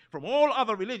from all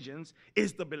other religions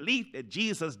is the belief that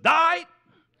Jesus died,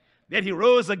 that he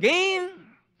rose again,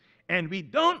 and we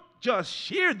don't just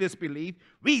share this belief,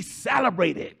 we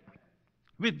celebrate it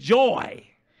with joy.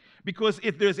 Because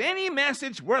if there's any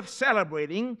message worth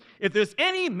celebrating, if there's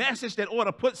any message that ought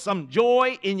to put some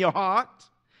joy in your heart,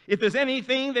 if there's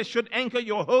anything that should anchor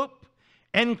your hope,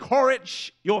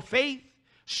 encourage your faith,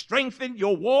 strengthen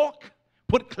your walk,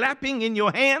 put clapping in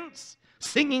your hands,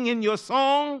 singing in your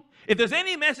song, if there's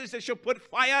any message that should put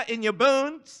fire in your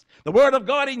bones, the word of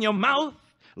God in your mouth,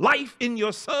 life in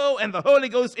your soul, and the Holy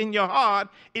Ghost in your heart,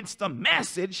 it's the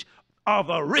message of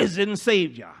a risen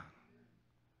Savior.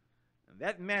 And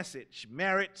that message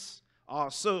merits our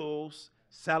soul's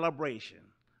celebration.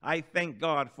 I thank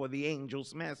God for the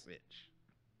angel's message.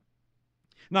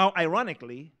 Now,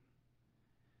 ironically,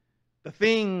 the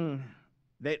thing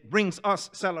that brings us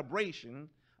celebration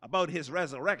about his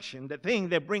resurrection, the thing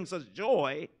that brings us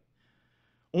joy,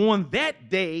 on that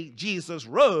day Jesus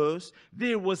rose,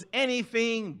 there was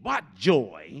anything but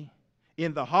joy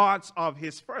in the hearts of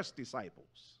his first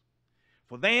disciples.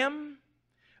 For them,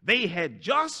 they had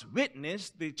just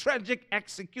witnessed the tragic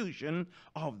execution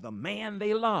of the man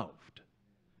they loved.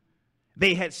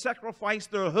 They had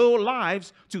sacrificed their whole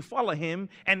lives to follow him,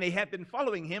 and they had been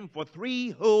following him for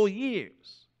 3 whole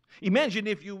years. Imagine,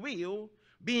 if you will,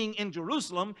 being in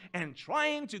Jerusalem and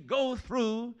trying to go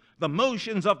through the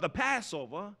motions of the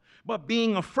Passover, but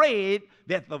being afraid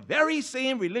that the very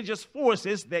same religious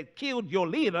forces that killed your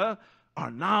leader are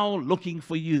now looking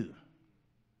for you.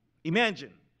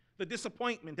 Imagine the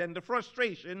disappointment and the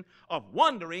frustration of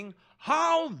wondering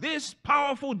how this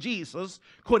powerful Jesus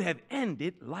could have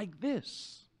ended like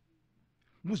this.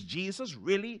 Was Jesus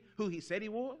really who he said he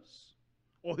was,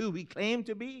 or who he claimed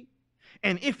to be?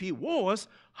 And if he was,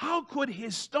 how could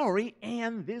his story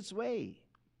end this way?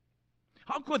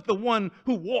 How could the one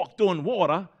who walked on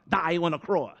water die on a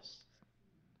cross?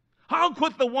 How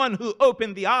could the one who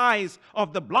opened the eyes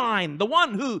of the blind, the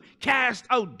one who cast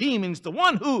out demons, the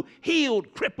one who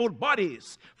healed crippled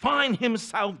bodies, find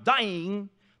himself dying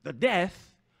the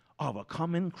death of a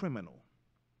common criminal?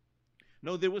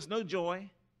 No, there was no joy,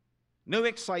 no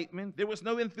excitement, there was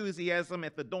no enthusiasm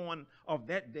at the dawn of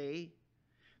that day.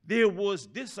 There was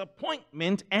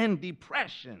disappointment and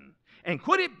depression. And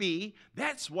could it be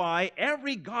that's why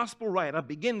every gospel writer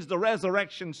begins the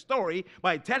resurrection story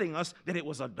by telling us that it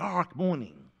was a dark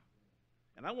morning?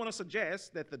 And I want to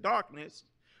suggest that the darkness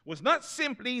was not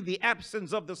simply the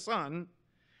absence of the sun,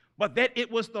 but that it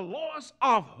was the loss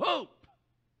of hope.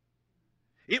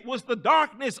 It was the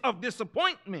darkness of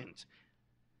disappointment.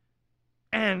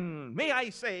 And may I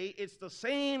say, it's the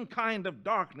same kind of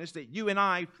darkness that you and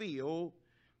I feel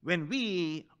when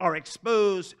we are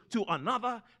exposed to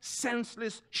another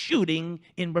senseless shooting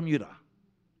in Bermuda.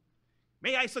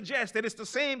 May I suggest that it's the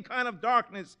same kind of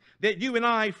darkness that you and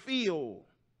I feel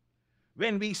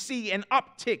when we see an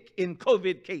uptick in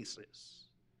COVID cases.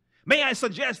 May I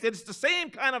suggest that it's the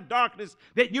same kind of darkness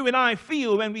that you and I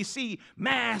feel when we see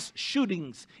mass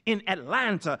shootings in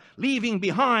Atlanta, leaving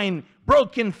behind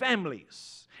broken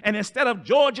families. And instead of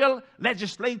Georgia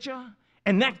legislature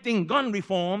enacting gun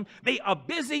reform, they are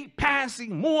busy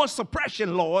passing more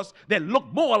suppression laws that look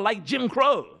more like Jim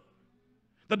Crow.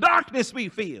 The darkness we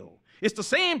feel is the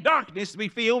same darkness we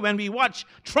feel when we watch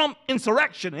Trump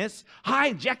insurrectionists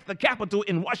hijack the Capitol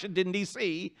in Washington,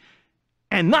 D.C.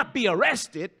 and not be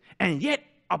arrested, and yet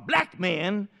a black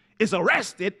man is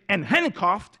arrested and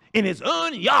handcuffed in his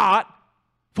own yard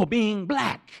for being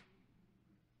black.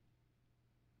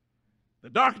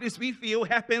 The darkness we feel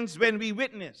happens when we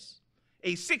witness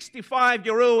a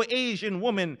 65-year-old Asian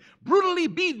woman brutally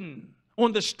beaten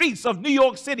on the streets of New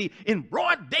York City in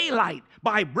broad daylight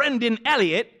by Brendan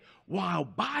Elliott, while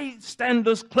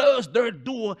bystanders closed their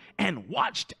door and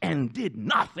watched and did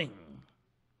nothing.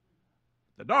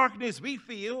 The darkness we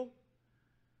feel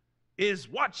is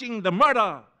watching the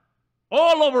murder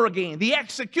all over again, the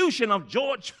execution of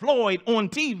George Floyd on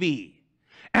TV,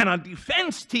 and a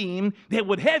defense team that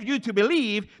would have you to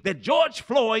believe that George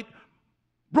Floyd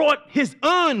brought his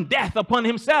own death upon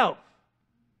himself,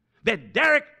 that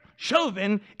Derek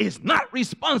Chauvin is not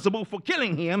responsible for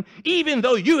killing him, even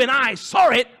though you and I saw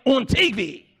it on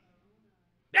TV.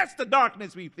 That's the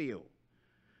darkness we feel.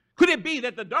 Could it be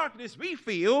that the darkness we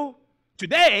feel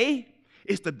today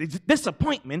is the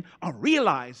disappointment of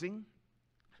realizing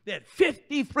that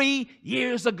 53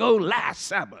 years ago last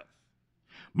Sabbath,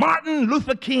 Martin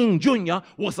Luther King Jr.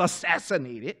 was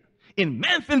assassinated in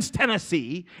Memphis,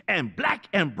 Tennessee, and black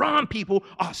and brown people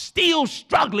are still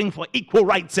struggling for equal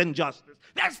rights and justice?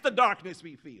 That's the darkness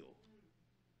we feel.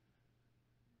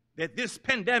 That this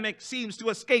pandemic seems to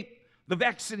escape the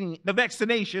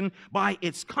vaccination by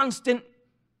its constant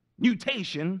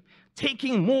mutation,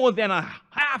 taking more than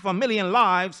 500,000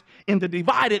 lives in the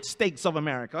divided states of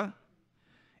America,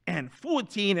 and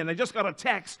 14, and I just got a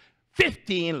text,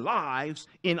 15 lives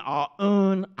in our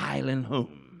own island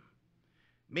home.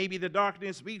 Maybe the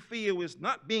darkness we feel is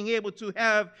not being able to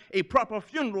have a proper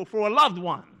funeral for a loved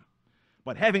one,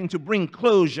 but having to bring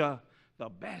closure the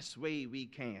best way we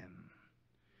can.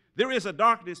 There is a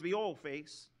darkness we all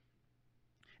face,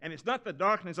 and it's not the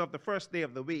darkness of the first day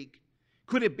of the week.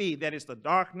 Could it be that it's the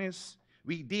darkness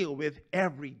we deal with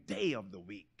every day of the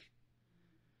week?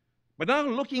 But now,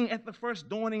 looking at the first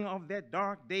dawning of that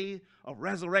dark day of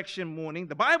resurrection morning,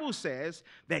 the Bible says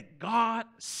that God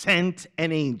sent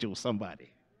an angel,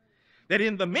 somebody. That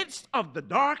in the midst of the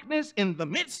darkness, in the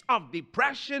midst of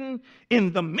depression,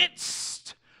 in the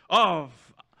midst of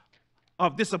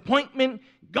disappointment,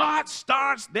 God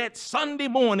starts that Sunday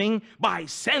morning by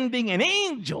sending an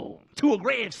angel to a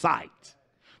gravesite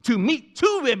to meet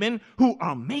two women who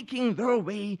are making their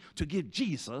way to give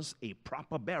Jesus a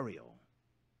proper burial.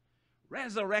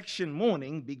 Resurrection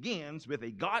morning begins with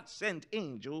a God-sent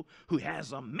angel who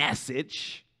has a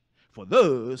message for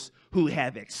those who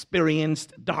have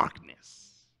experienced darkness.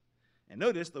 And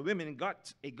notice the women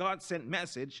got a God-sent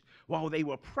message while they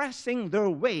were pressing their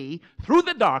way through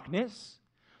the darkness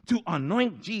to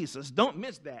anoint Jesus. Don't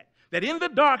miss that. That in the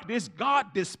darkness,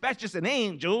 God dispatches an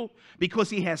angel because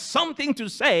he has something to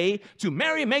say to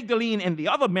Mary Magdalene and the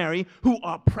other Mary who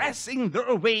are pressing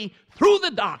their way through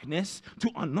the darkness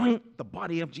to anoint the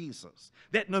body of Jesus.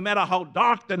 That no matter how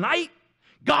dark the night,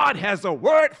 God has a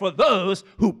word for those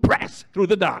who press through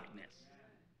the darkness.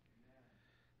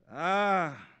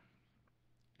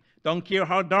 Don't care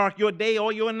how dark your day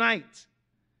or your night.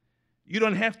 You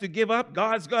don't have to give up.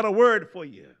 God's got a word for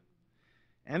you.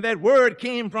 And that word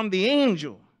came from the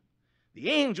angel. The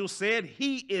angel said,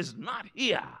 he is not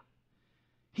here.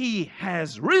 He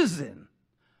has risen.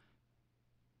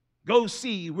 Go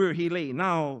see where he lay.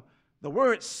 Now, the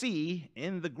word see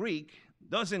in the Greek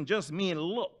doesn't just mean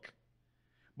look,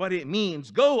 but it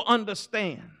means go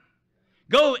understand,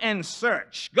 go and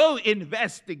search, go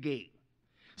investigate.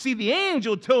 See, the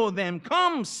angel told them,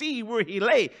 come see where he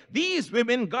lay. These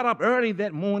women got up early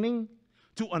that morning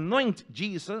to anoint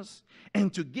Jesus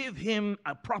and to give him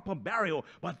a proper burial.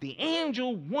 But the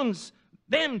angel wants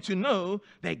them to know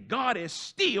that God is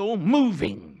still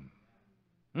moving.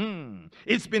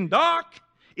 It's been dark,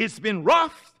 it's been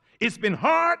rough, it's been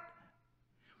hard.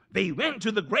 They went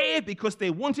to the grave because they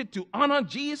wanted to honor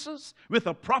Jesus with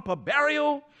a proper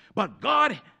burial. But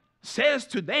God says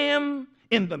to them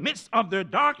in the midst of their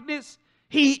darkness,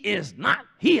 he is not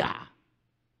here.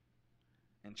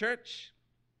 And church,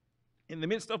 in the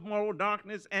midst of moral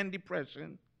darkness and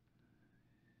depression,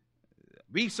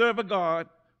 we serve a God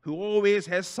who always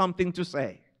has something to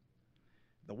say.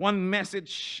 The one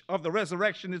message of the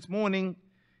resurrection this morning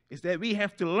is that we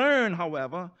have to learn,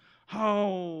 however,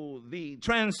 how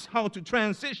to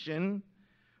transition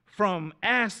from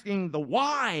asking the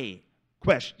why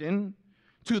question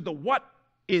to the what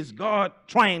is God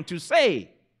trying to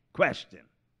say question.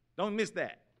 Don't miss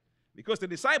that. Because the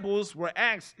disciples were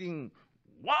asking,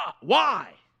 why?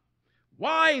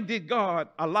 Why did God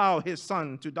allow his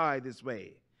son to die this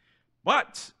way?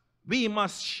 But we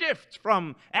must shift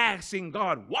from asking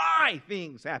God why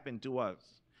things happen to us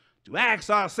to ask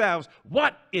ourselves,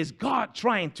 what is God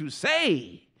trying to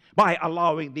say by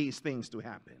allowing these things to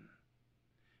happen?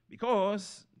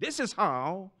 Because this is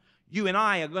how you and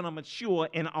I are going to mature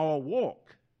in our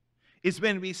walk. It's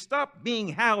when we stop being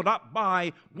held up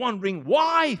by wondering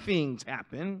why things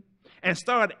happen and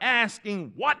start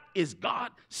asking, what is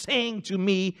God saying to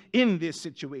me in this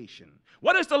situation?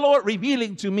 What is the Lord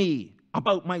revealing to me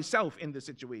about myself in this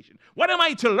situation? What am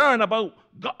I to learn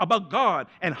about God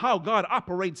and how God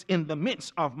operates in the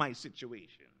midst of my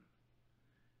situation?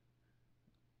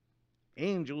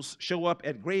 angels show up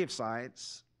at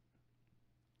gravesides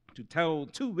to tell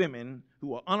two women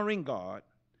who are honoring God,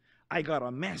 I got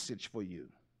a message for you.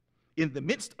 In the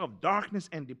midst of darkness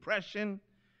and depression,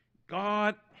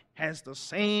 God has the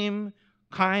same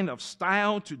kind of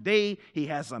style today. He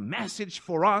has a message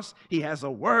for us. He has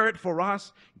a word for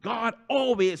us. God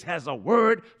always has a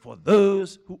word for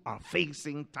those who are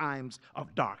facing times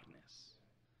of darkness.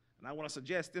 And I want to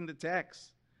suggest in the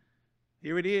text,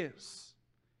 here it is.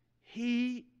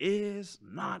 He is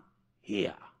not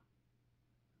here.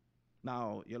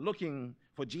 Now, you're looking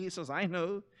for Jesus, I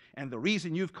know, and the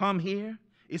reason you've come here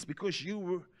is because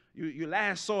you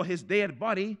last saw his dead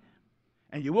body,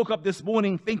 and you woke up this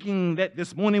morning thinking that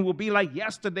this morning will be like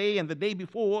yesterday and the day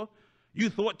before. You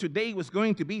thought today was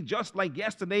going to be just like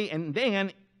yesterday, and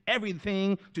then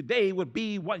everything today would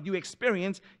be what you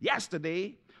experienced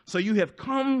yesterday. So you have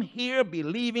come here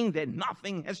believing that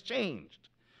nothing has changed.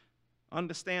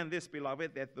 Understand this,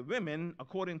 beloved, that the women,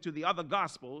 according to the other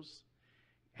Gospels,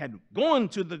 had gone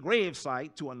to the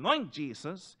gravesite to anoint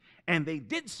Jesus, and they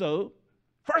did so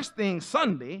first thing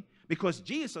Sunday, because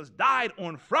Jesus died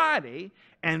on Friday,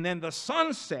 and then the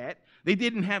sun set. They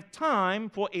didn't have time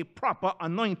for a proper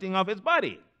anointing of his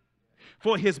body.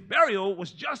 For his burial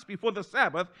was just before the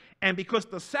Sabbath, and because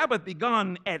the Sabbath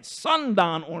began at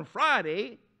sundown on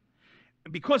Friday,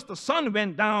 because the sun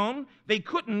went down, they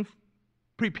couldn't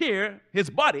prepare his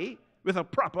body with a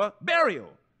proper burial.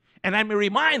 And I may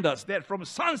remind us that from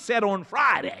sunset on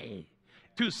Friday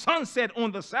to sunset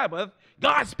on the Sabbath,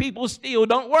 God's people still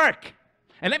don't work.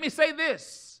 And let me say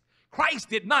this, Christ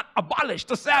did not abolish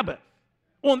the Sabbath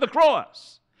on the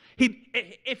cross.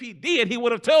 If he did, he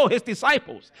would have told his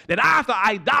disciples that after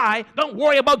I die, don't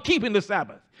worry about keeping the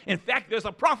Sabbath. In fact, there's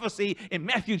a prophecy in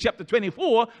Matthew chapter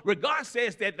 24 where God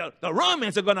says that the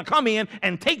Romans are going to come in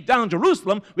and take down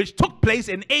Jerusalem, which took place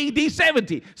in AD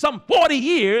 70, some 40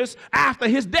 years after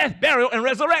his death, burial, and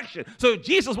resurrection. So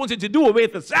Jesus wanted to do away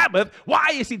with the Sabbath. Why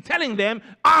is he telling them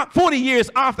 40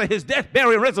 years after his death,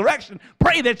 burial, and resurrection,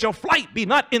 pray that your flight be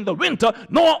not in the winter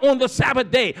nor on the Sabbath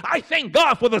day? I thank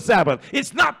God for the Sabbath.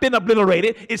 It's not been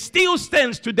obliterated. It still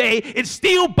stands today. It's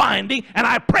still binding. And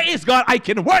I praise God I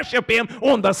can worship him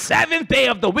on the seventh day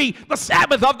of the week, the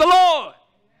Sabbath of the Lord.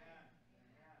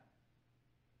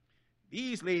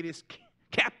 These ladies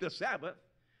kept the Sabbath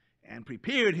and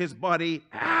prepared his body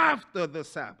after the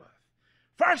Sabbath.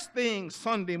 First thing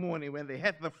Sunday morning, when they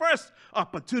had the first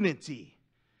opportunity,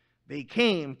 they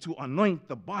came to anoint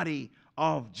the body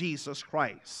of Jesus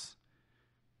Christ.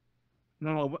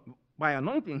 Now, by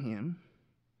anointing him,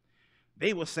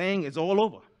 they were saying it's all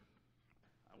over.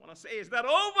 I want to say it's not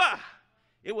over.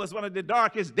 It was one of the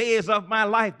darkest days of my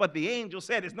life, but the angel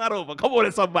said it's not over. Come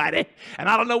on, somebody. And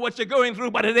I don't know what you're going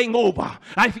through, but it ain't over.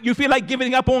 You feel like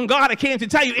giving up on God. I came to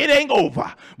tell you it ain't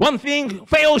over. One thing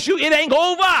fails you, it ain't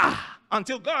over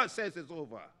until God says it's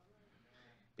over.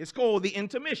 It's called the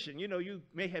intermission. You know, you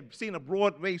may have seen a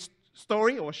Broadway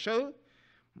story or show.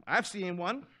 I've seen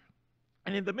one.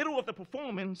 And in the middle of the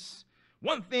performance,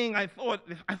 one thing I thought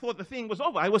the thing was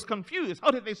over. I was confused.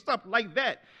 How did they stop like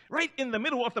that? Right in the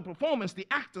middle of the performance, the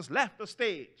actors left the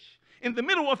stage. In the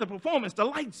middle of the performance, the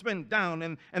lights went down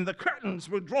and the curtains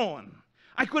were drawn.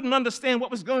 I couldn't understand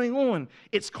what was going on.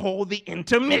 It's called the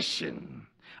intermission.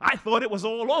 I thought it was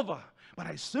all over. But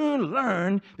I soon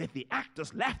learned that the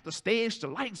actors left the stage, the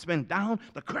lights went down,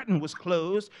 the curtain was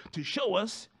closed to show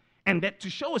us, and that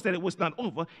to show us that it was not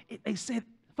over, they said,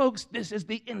 folks, this is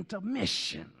the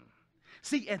intermission.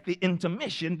 See, at the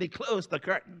intermission, they closed the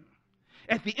curtain.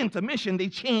 At the intermission, they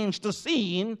changed the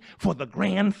scene for the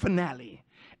grand finale.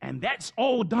 And that's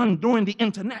all done during the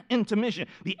intermission.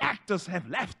 The actors have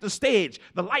left the stage.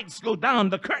 The lights go down.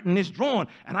 The curtain is drawn.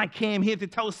 And I came here to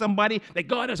tell somebody that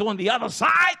God is on the other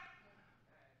side.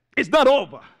 It's not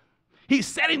over. He's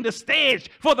setting the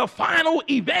stage for the final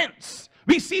events.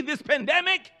 We see this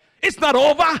pandemic. It's not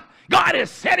over. God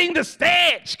is setting the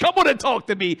stage. Come on and talk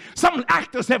to me. Some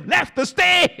actors have left the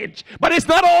stage, but it's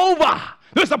not over.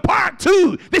 There's a part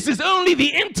two. This is only the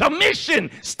intermission.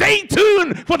 Stay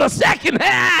tuned for the second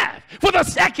half, for the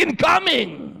second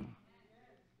coming.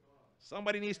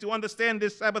 Somebody needs to understand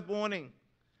this Sabbath morning.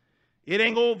 It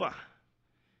ain't over.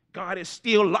 God is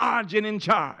still large and in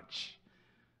charge.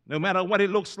 No matter what it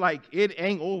looks like, it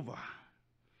ain't over.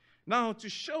 Now, to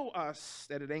show us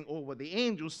that it ain't over, the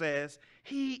angel says,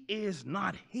 he is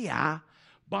not here,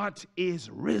 but is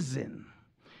risen.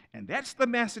 And that's the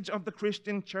message of the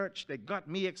Christian church that got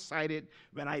me excited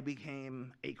when I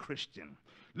became a Christian.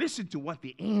 Listen to what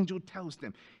the angel tells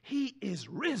them. He is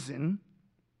risen,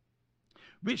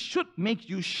 which should make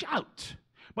you shout.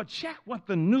 But check what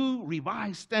the New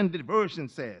Revised Standard Version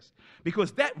says,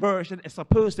 because that version is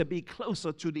supposed to be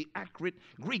closer to the accurate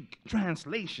Greek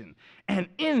translation. And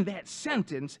in that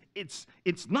sentence, it's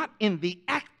not in the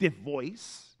active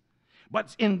voice, but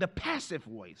it's in the passive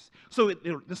voice. So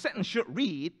the sentence should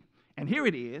read, and here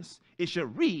it is, it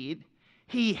should read,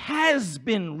 he has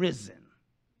been risen.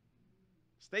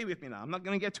 Stay with me now. I'm not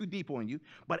going to get too deep on you.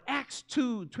 But Acts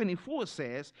 2:24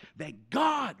 says that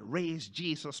God raised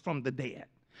Jesus from the dead.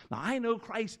 Now, I know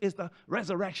Christ is the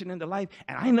resurrection and the life,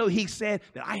 and I know he said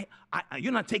that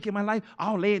you're not taking my life,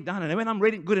 I'll lay it down, and when I'm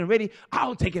ready, good and ready,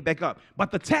 I'll take it back up.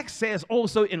 But the text says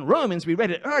also in Romans, we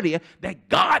read it earlier, that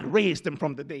God raised him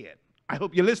from the dead. I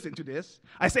hope you're listening to this.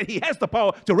 I said he has the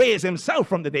power to raise himself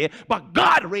from the dead, but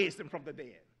God raised him from the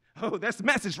dead. Oh, that's the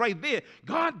message right there.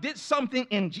 God did something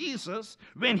in Jesus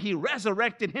when he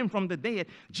resurrected him from the dead.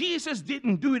 Jesus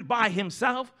didn't do it by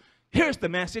himself. Here's the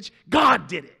message. God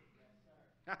did it.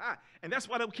 And that's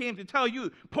what I came to tell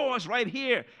you. Pause right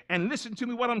here and listen to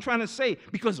me what I'm trying to say.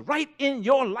 Because right in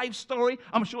your life story,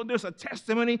 I'm sure there's a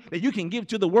testimony that you can give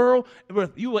to the world where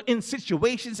you are in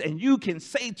situations and you can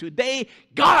say today,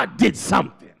 God did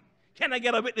something. Can I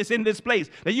get a witness in this place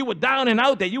that you were down and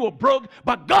out, that you were broke,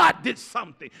 but God did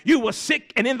something? You were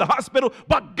sick and in the hospital,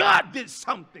 but God did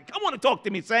something. Come on and talk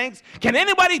to me, saints. Can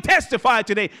anybody testify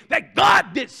today that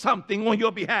God did something on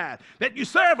your behalf? That you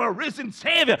serve a risen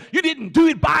Savior. You didn't do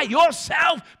it by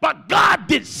yourself, but God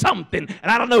did something.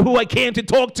 And I don't know who I came to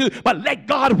talk to, but let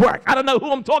God work. I don't know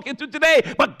who I'm talking to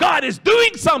today, but God is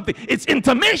doing something. It's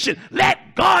intermission.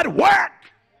 Let God work.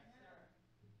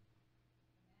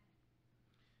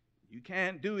 You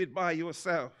can't do it by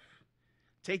yourself.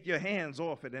 Take your hands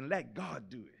off it and let God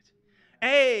do it.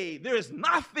 Hey, there's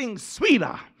nothing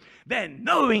sweeter than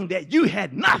knowing that you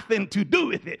had nothing to do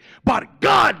with it, but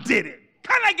God did it.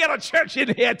 Can I get a church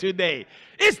in here today?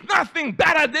 It's nothing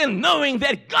better than knowing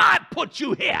that God put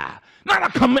you here.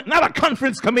 Not a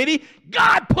conference committee.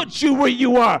 God put you where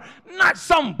you are. Not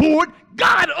some board.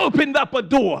 God opened up a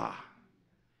door.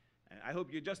 And I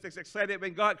hope you're just as excited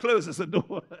when God closes a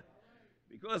door.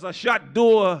 Because a shut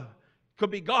door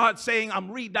could be God saying, I'm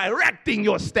redirecting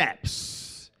your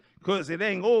steps. Because it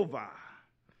ain't over.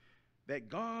 That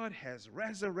God has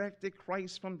resurrected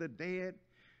Christ from the dead.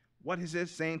 What is it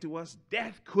saying to us?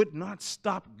 Death could not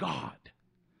stop God.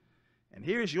 And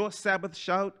here's your Sabbath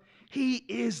shout. He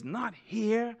is not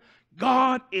here.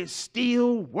 God is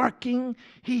still working.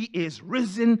 He is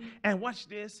risen. And watch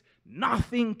this.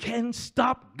 Nothing can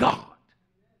stop God.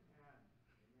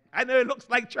 I know it looks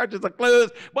like churches are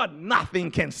closed, but nothing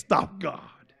can stop God.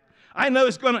 I know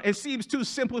it seems too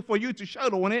simple for you to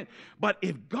shout on it, but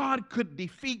if God could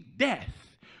defeat death,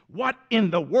 what in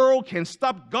the world can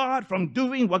stop God from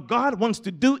doing what God wants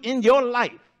to do in your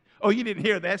life? Oh, you didn't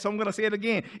hear that, so I'm going to say it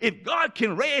again. If God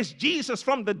can raise Jesus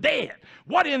from the dead,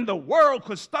 what in the world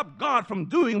could stop God from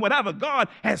doing whatever God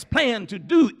has planned to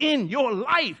do in your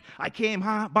life? I came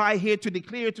by here to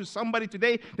declare to somebody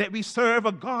today that we serve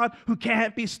a God who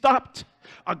can't be stopped,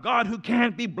 a God who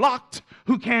can't be blocked,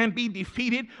 who can't be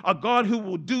defeated, a God who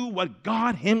will do what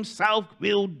God himself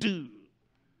will do.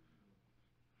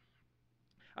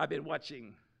 I've been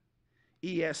watching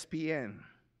ESPN.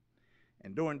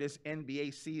 And during this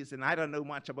NBA season, I don't know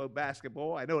much about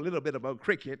basketball. I know a little bit about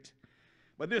cricket.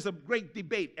 But there's a great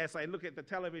debate as I look at the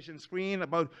television screen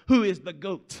about who is the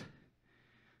GOAT.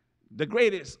 The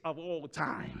greatest of all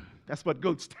time. That's what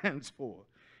GOAT stands for.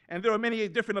 And there are many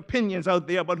different opinions out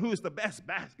there about who's the best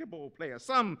basketball player.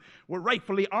 Some will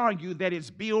rightfully argue that it's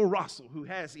Bill Russell, who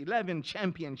has 11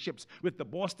 championships with the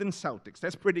Boston Celtics.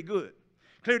 That's pretty good.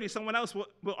 Clearly, someone else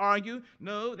will argue,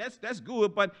 no, that's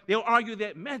good, but they'll argue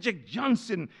that Magic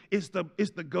Johnson is the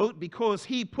GOAT because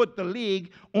he put the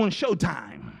league on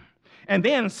Showtime. And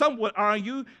then some would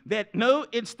argue that, no,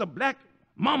 it's the Black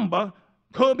Mamba,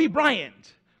 Kobe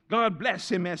Bryant. God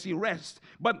bless him as he rests.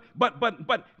 But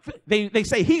they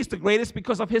say he's the greatest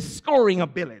because of his scoring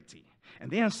ability.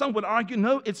 And then some would argue,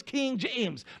 no, it's King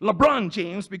James, LeBron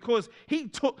James, because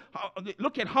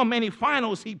look at how many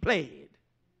finals he played.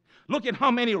 Look at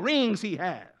how many rings he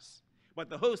has. But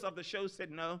the host of the show said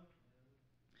no.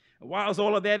 Whilst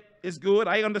all of that is good,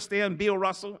 I understand Bill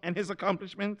Russell and his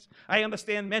accomplishments. I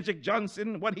understand Magic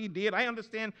Johnson, what he did. I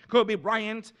understand Kobe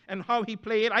Bryant and how he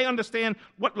played. I understand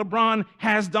what LeBron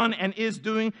has done and is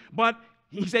doing. But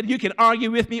he said, you can argue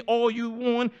with me all you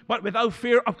want, but without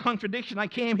fear of contradiction, I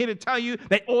came here to tell you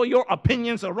that all your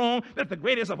opinions are wrong, that the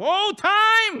greatest of all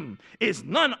time is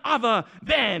none other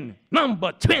than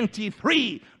number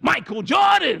 23, Michael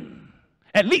Jordan,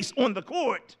 at least on the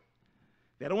court.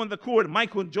 That on the court,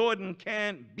 Michael Jordan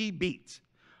can be beat.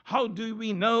 How do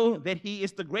we know that he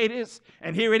is the greatest?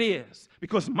 And here it is.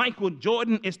 Because Michael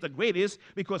Jordan is the greatest,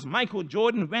 because Michael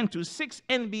Jordan went to 6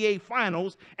 NBA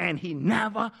finals and he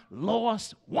never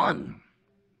lost one.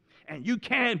 And you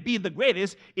can't be the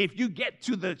greatest if you get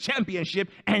to the championship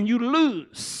and you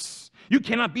lose. You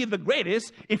cannot be the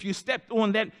greatest if you stepped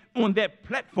on that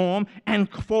platform and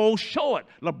fall short.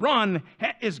 LeBron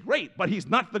is great, but he's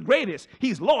not the greatest.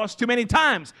 He's lost too many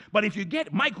times. But if you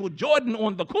get Michael Jordan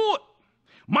on the court,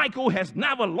 Michael has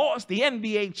never lost the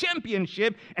NBA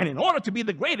championship, and in order to be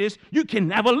the greatest, you can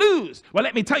never lose. Well,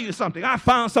 let me tell you something. I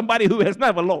found somebody who has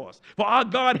never lost, for our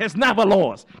God has never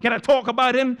lost. Can I talk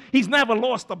about him? He's never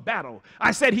lost a battle.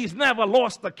 I said he's never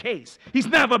lost a case. He's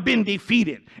never been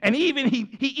defeated, and he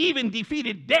even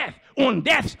defeated death on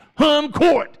death's home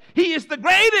court. He is the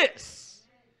greatest.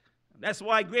 That's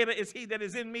why greater is he that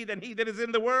is in me than he that is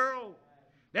in the world.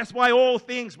 That's why all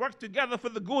things work together for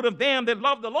the good of them that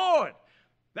love the Lord.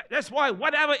 That's why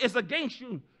whatever is against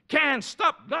you can't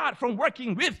stop God from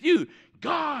working with you.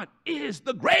 God is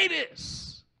the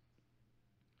greatest.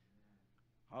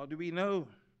 How do we know?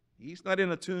 He's not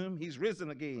in a tomb. He's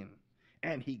risen again.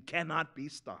 And he cannot be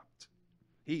stopped.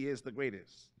 He is the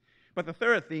greatest. But the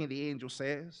third thing the angel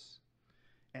says,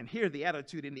 and hear the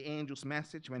attitude in the angel's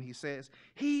message when he says,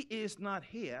 he is not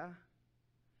here.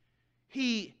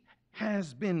 He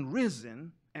has been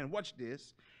risen, and watch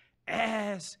this,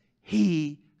 as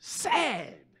he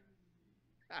said.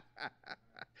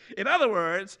 In other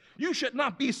words, you should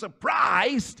not be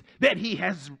surprised that he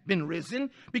has been risen,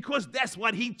 because that's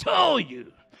what he told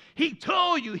you. He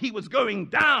told you he was going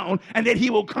down and that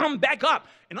he will come back up.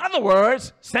 In other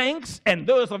words, saints, and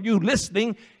those of you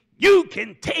listening, you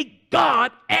can take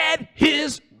God at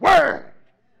his word.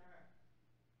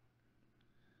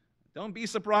 Don't be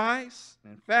surprised.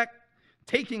 In fact,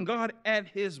 taking God at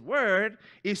his word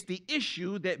is the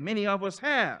issue that many of us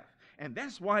have. And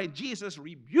that's why Jesus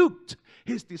rebuked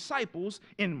his disciples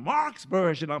in Mark's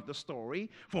version of the story.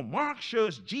 For Mark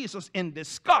shows Jesus in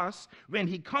disgust when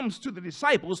he comes to the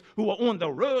disciples who are on the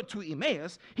road to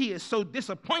Emmaus. He is so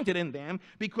disappointed in them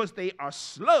because they are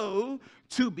slow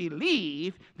to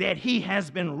believe that he has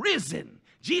been risen.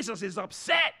 Jesus is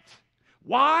upset.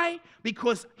 Why?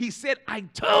 Because he said, I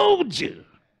told you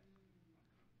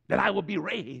that I will be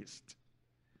raised.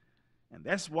 And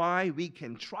that's why we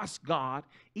can trust God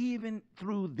even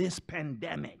through this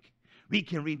pandemic. We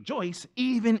can rejoice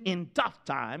even in tough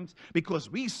times because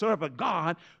we serve a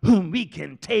God whom we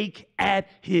can take at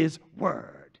his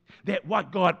word. That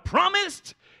what God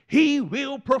promised, he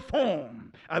will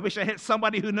perform. I wish I had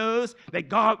somebody who knows that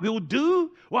God will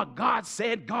do what God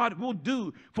said God will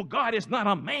do. For God is not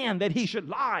a man that he should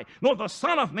lie, nor the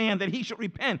son of man that he should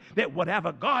repent. That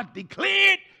whatever God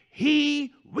declared,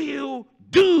 he will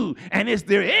do. And is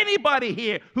there anybody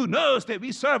here who knows that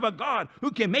we serve a God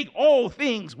who can make all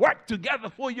things work together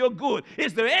for your good?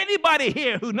 Is there anybody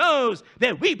here who knows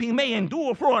that weeping may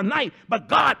endure for a night, but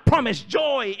God promised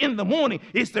joy in the morning?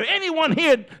 Is there anyone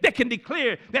here that can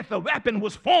declare that the weapon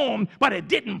was formed, but it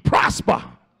didn't prosper?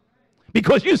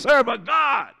 Because you serve a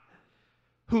God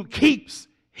who keeps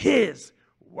his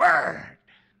word.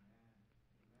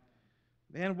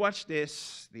 Then watch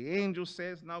this. The angel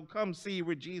says, now come see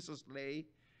where Jesus lay.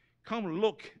 Come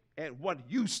look at what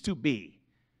used to be,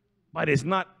 but is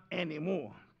not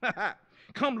anymore.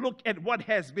 Come look at what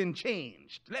has been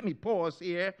changed. Let me pause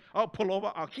here. I'll pull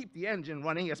over. I'll keep the engine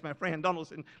running, as my friend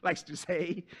Donaldson likes to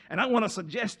say. And I want to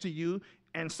suggest to you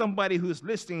and somebody who's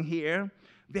listening here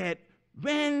that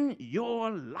when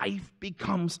your life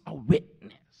becomes a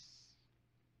witness,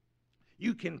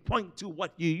 you can point to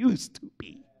what you used to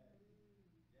be.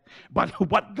 But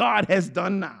what God has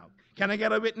done now. Can I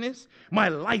get a witness? My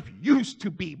life used to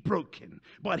be broken,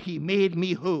 but he made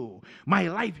me whole. My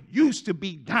life used to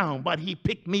be down, but he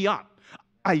picked me up.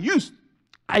 I used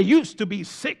to be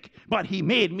sick, but he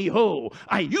made me whole.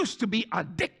 I used to be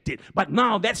addicted, but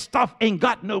now that stuff ain't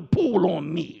got no pull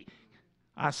on me.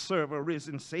 I serve a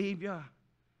risen Savior,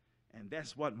 and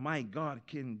that's what my God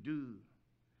can do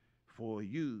for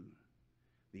you.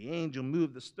 The angel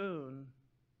moved the stone,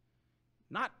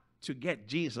 not to get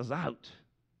Jesus out,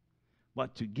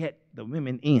 but to get the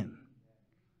women in,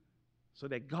 so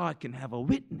that God can have a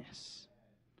witness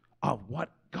of what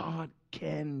God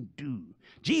can do.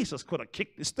 Jesus could have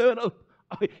kicked the stone up.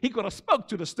 He could have spoke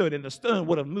to the stone, and the stone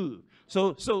would have moved.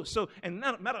 And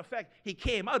matter of fact, he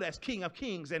came out as King of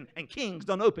Kings, and kings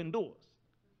don't open doors.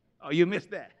 Oh, you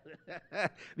missed that.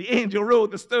 The angel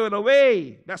rolled the stone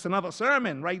away. That's another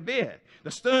sermon right there. The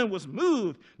stone was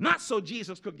moved, not so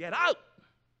Jesus could get out,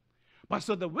 but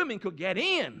so the women could get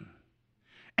in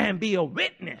and be a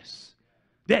witness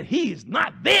that he's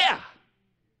not there.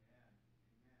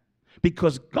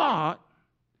 because God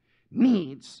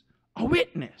needs a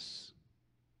witness.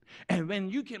 And when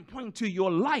you can point to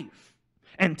your life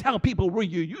and tell people where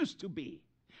you used to be,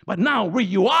 but now where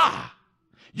you are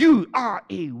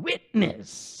a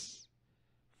witness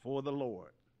for the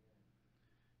Lord.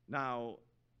 Now,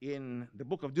 in the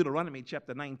book of Deuteronomy,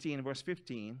 chapter 19, verse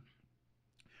 15,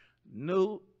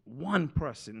 no one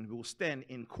person will stand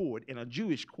in court, in a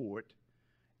Jewish court,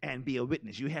 and be a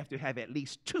witness. You have to have at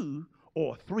least 2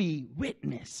 or 3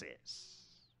 witnesses.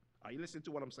 Are you listening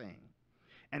to what I'm saying?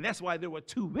 And that's why there were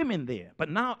 2 women there. But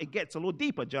now it gets a little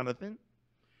deeper, Jonathan.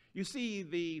 You see,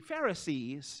 the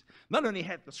Pharisees not only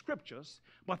had the scriptures,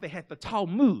 but they had the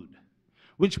Talmud,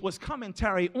 which was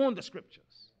commentary on the scriptures.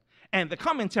 And the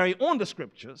commentary on the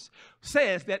scriptures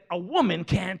says that a woman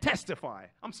can testify.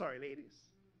 I'm sorry, ladies.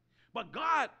 But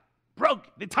God broke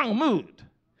the Talmud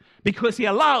because he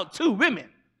allowed 2 women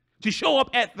to show up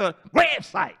at the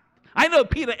gravesite. I know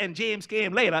Peter and James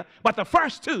came later, but the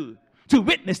first 2 to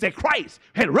witness that Christ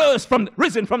had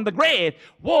risen from the grave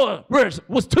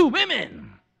was 2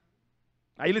 women.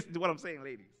 Are you listening to what I'm saying,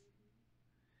 ladies?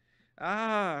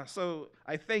 So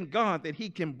I thank God that he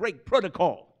can break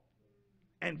protocol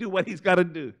and do what he's got to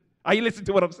do. Are you listening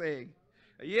to what I'm saying?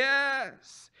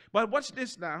 Yes. But watch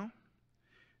this now.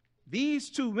 These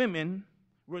 2 women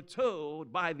were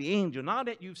told by the angel, now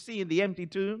that you've seen the empty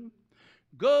tomb,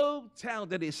 go tell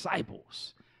the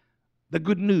disciples the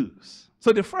good news.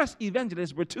 So the first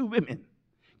evangelists were 2 women.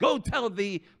 Go tell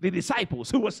the disciples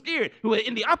who were scared, who were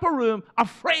in the upper room,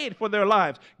 afraid for their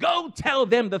lives. Go tell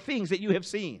them the things that you have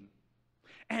seen.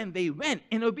 And they went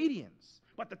in obedience.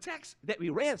 But the text that we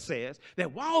read says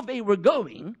that while they were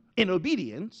going in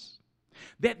obedience,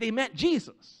 that they met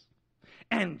Jesus.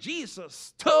 And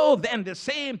Jesus told them the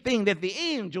same thing that the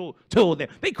angel told them.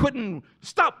 They couldn't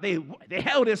stop. They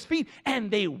held his feet and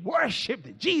they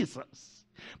worshiped Jesus.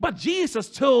 But Jesus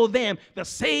told them the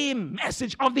same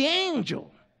message of the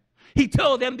angel. He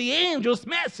told them the angel's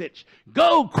message.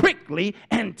 Go quickly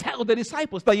and tell the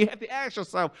disciples. Now you have to ask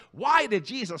yourself, why did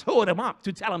Jesus hold them up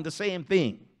to tell them the same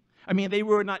thing? I mean, they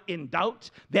were not in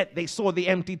doubt that they saw the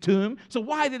empty tomb. So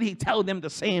why did he tell them the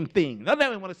same thing? Now,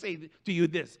 I want to say to you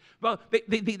this. Well,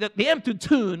 the empty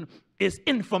tomb is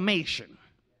information.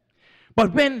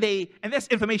 But when and that's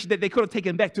information that they could have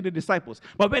taken back to the disciples.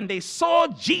 But when they saw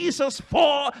Jesus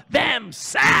for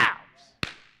themselves,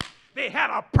 they had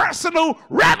a personal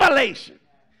revelation.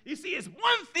 You see, it's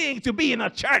one thing to be in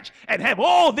a church and have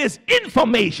all this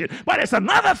information, but it's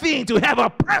another thing to have a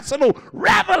personal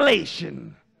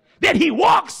revelation that he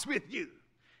walks with you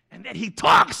and that he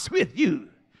talks with you.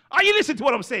 Are you listening to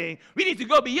what I'm saying? We need to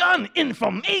go beyond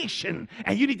information,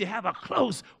 and you need to have a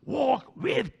close walk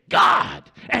with God.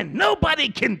 And nobody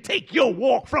can take your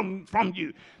walk from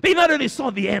you. They not only saw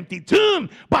the empty tomb,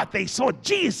 but they saw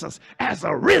Jesus as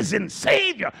a risen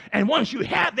Savior. And once you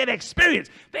have that experience,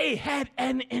 they had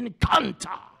an encounter.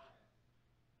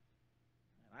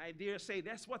 I dare say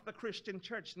that's what the Christian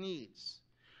church needs.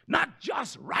 Not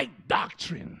just right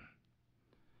doctrine,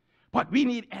 but we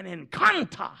need an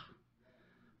encounter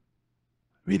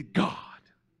with God,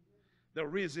 the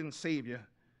risen Savior.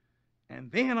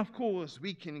 And then, of course,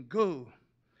 we can go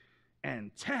and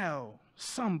tell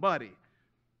somebody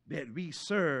that we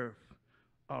serve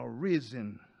a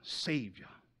risen Savior.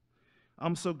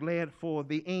 I'm so glad for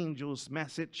the angel's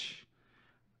message.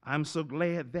 I'm so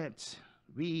glad that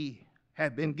we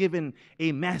have been given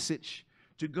a message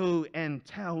to go and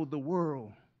tell the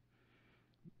world.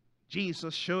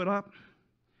 Jesus showed up,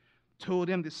 told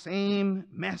them the same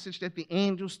message that the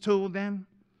angels told them.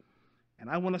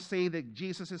 And I want to say that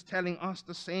Jesus is telling us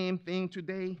the same thing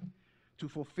today to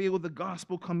fulfill the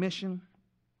gospel commission.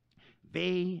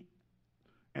 They,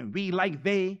 and we like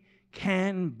they,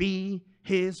 can be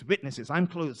his witnesses. I'm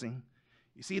closing.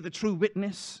 You see, the true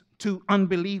witness to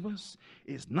unbelievers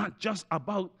is not just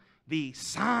about the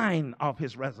sign of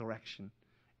his resurrection,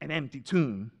 an empty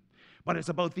tomb, but it's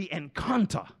about the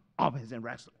encounter of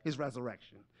his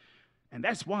resurrection. And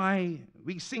that's why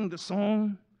we sing the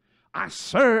song, I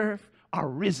serve a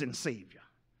risen Savior.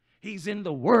 He's in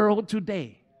the world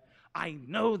today. I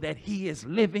know that he is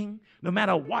living no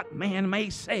matter what man may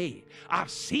say. I've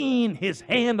seen his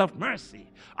hand of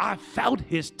mercy. I've felt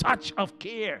his touch of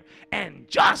care. And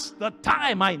just the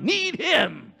time I need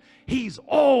him, he's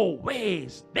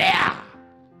always there.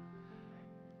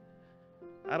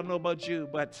 I don't know about you,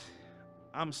 but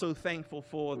I'm so thankful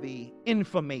for the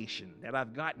information that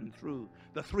I've gotten through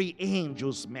the 3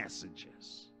 angels'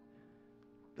 messages.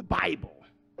 The Bible,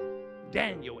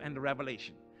 Daniel, and the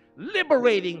Revelation.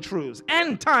 Liberating truths,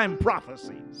 end-time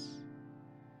prophecies.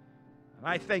 And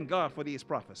I thank God for these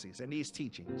prophecies and these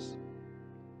teachings.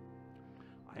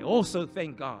 I also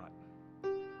thank God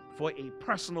for a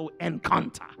personal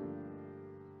encounter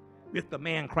with the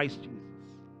man Christ Jesus.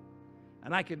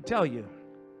 And I can tell you,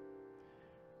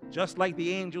 just like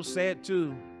the angel said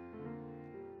to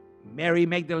Mary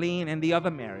Magdalene and the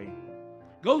other Mary,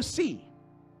 go see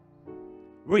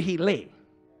where he lay.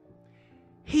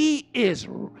 He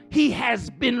has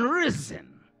been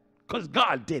risen because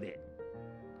God did it.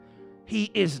 He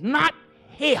is not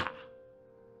here.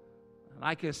 And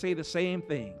I can say the same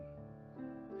thing.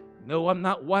 No, I'm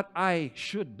not what I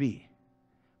should be,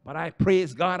 but I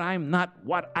praise God I'm not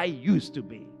what I used to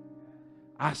be.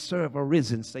 I serve a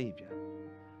risen Savior.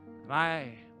 And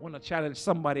I want to challenge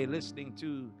somebody listening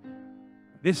to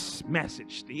this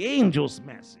message, the angel's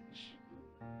message,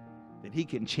 that he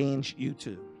can change you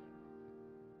too.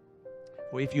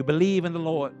 For if you believe in the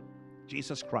Lord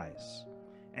Jesus Christ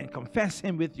and confess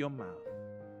him with your mouth,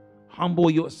 humble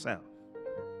yourself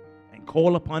and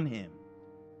call upon him,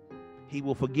 he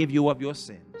will forgive you of your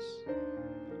sins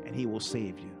and he will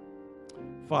save you.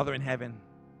 Father in heaven,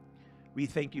 we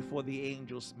thank you for the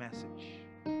angel's message.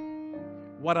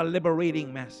 What a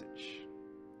liberating message.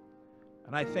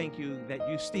 And I thank you that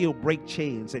you still break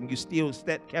chains and you still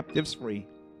set captives free.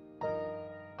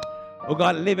 Oh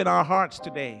God, live in our hearts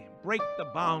today. Break the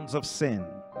bounds of sin.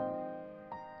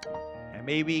 And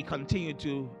may we continue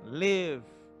to live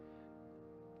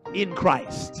in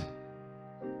Christ,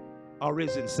 our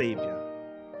risen Savior.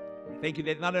 We thank you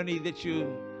that not only that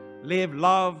you live,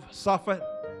 love, suffer,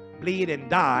 bleed, and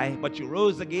die, but you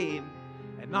rose again,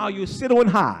 and now you sit on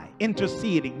high,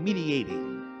 interceding,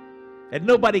 mediating, and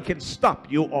nobody can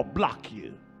stop you or block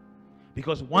you,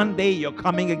 because one day you're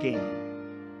coming again.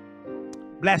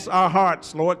 Bless our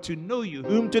hearts, Lord, to know you.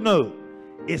 Whom to know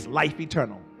is life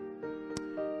eternal.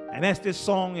 And as this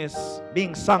song is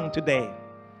being sung today,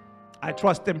 I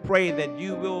trust and pray that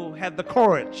you will have the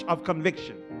courage of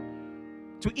conviction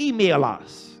to email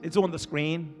us. It's on the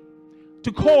screen.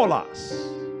 To call us.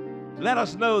 Let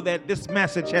us know that this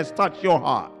message has touched your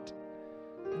heart.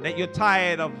 That you're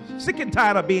sick and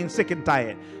tired of being sick and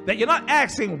tired. That you're not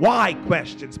asking why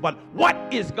questions, but what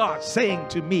is God saying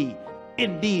to me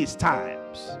in these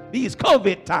times, these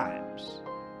COVID times?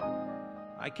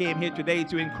 I came here today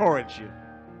to encourage you.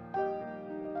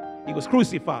 He was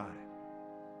crucified,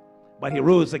 but he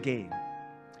rose again,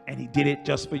 and he did it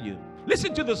just for you.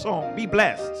 Listen to the song, be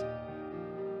blessed,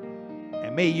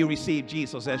 and may you receive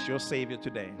Jesus as your Savior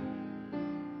today.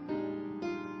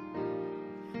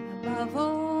 Above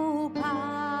all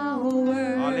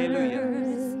powers,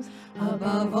 hallelujah,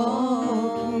 above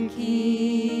all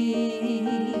kings,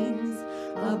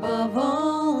 above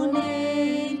all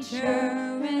nature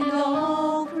and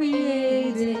all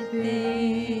created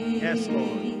things. Yes,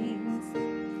 Lord.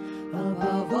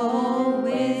 Above all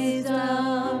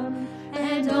wisdom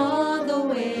and all the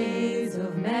ways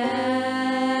of man,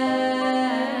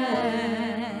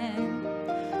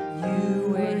 you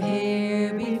were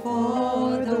here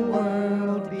before the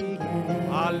world began.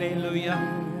 Hallelujah.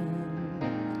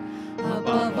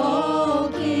 Above all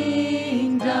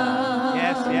kingdoms,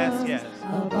 yes.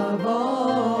 Above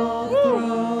all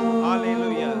thrones,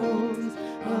 Hallelujah.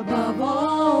 Above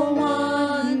all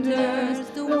wonders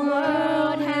the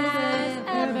world has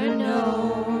ever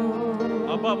known.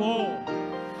 Above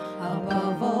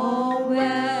all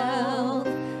wealth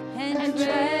and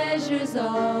treasures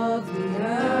of the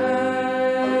earth.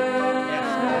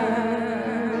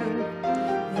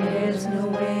 There's no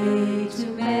way to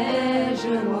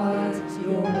measure what's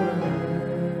your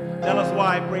worth. Tell us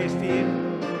why, praise team.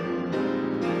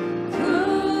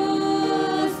 Crucified,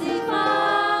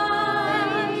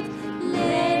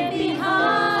 laid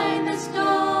behind the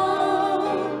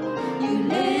stone, you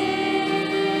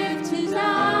lived to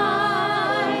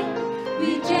die,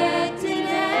 rejected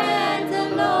and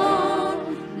alone,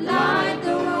 like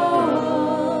the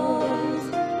rose,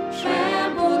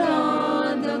 trampled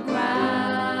on the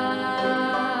ground.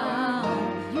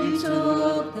 You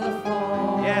took the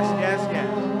fall. Yes.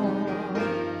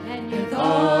 And you thought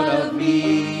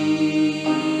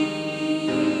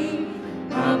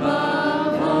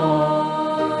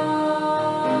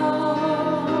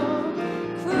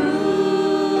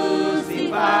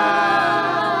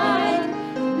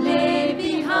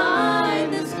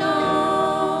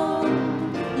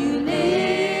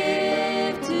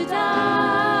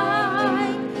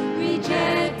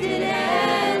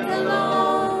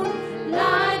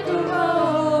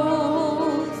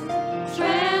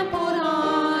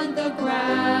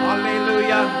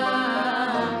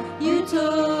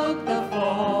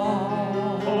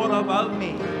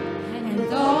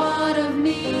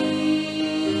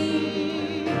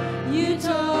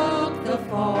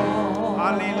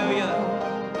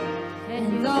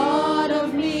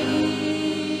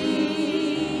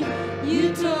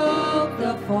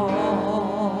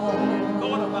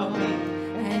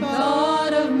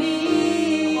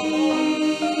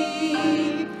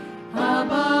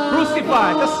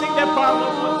Crucified. Just sing that part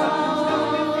one more time.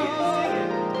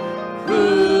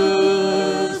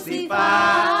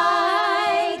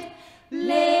 Crucified,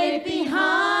 laid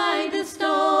behind the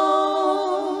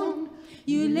stone,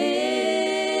 you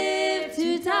live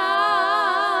to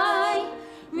die,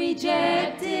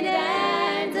 rejected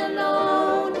and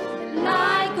alone,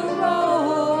 like a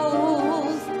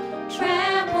rose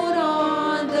trampled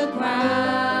on the ground.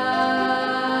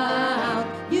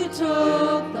 You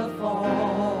took the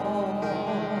fall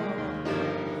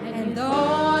and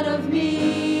thought of me.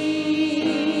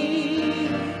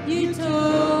 You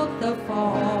took the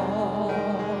fall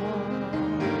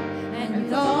and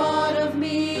thought of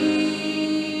me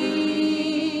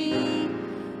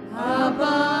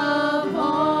above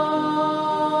all.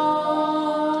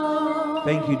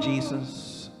 Thank you,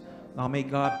 Jesus. Now may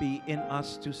God be in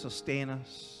us to sustain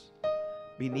us,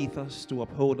 beneath us to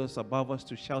uphold us, above us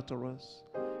to shelter us,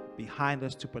 behind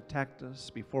us to protect us,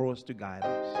 before us to guide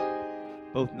us,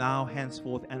 both now,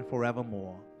 henceforth, and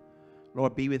forevermore.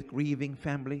 Lord, be with grieving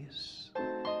families.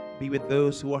 Be with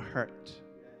those who are hurt,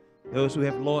 those who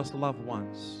have lost loved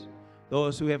ones,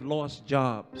 those who have lost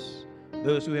jobs,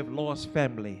 those who have lost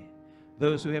family,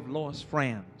 those who have lost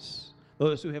friends,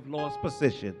 those who have lost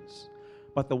positions.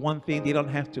 But the one thing they don't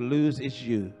have to lose is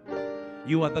you.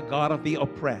 You are the God of the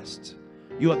oppressed.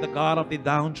 You are the God of the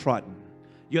downtrodden.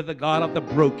 You're the God of the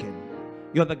broken.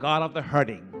 You're the God of the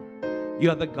hurting.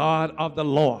 You're the God of the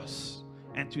lost.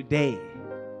 And today,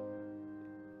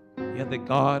 you're the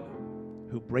God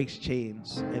who breaks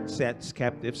chains and sets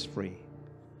captives free.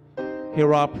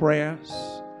 Hear our prayers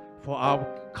for our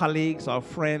colleagues, our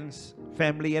friends,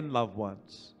 family, and loved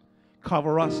ones.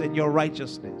 Cover us in your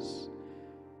righteousness.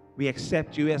 We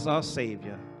accept you as our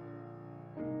Savior.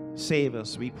 Save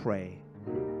us, we pray.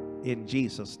 In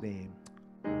Jesus' name.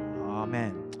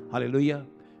 Amen. Hallelujah.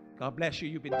 God bless you.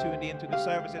 You've been tuned in to the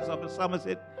services of the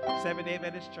Somerset Seventh-day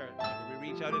Adventist Church. We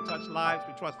reach out and touch lives.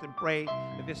 We trust and pray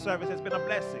that this service has been a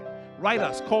blessing. Write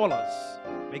us, call us.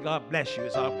 May God bless you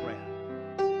is our prayer.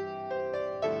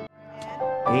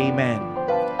 Amen.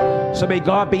 So may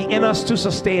God be in us to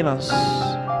sustain us,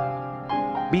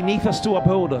 beneath us to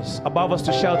uphold us, above us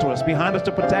to shelter us, behind us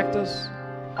to protect us,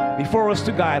 before us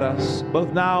to guide us,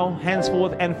 both now,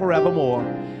 henceforth, and forevermore.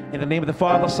 In the name of the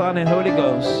Father, Son, and Holy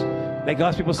Ghost. Let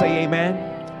God's people say amen,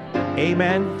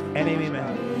 amen, and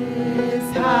amen.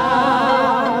 This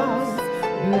house,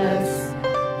 bless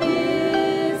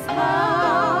this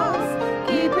house,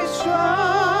 keep it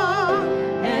strong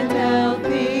and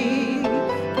healthy,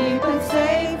 keep it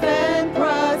safe and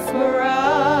prosperous.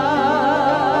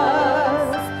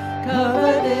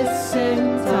 Cover this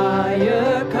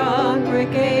entire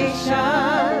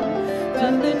congregation,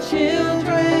 from the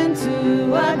children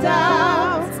to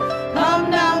adults.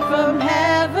 Come down from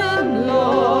heaven,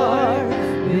 Lord,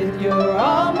 with your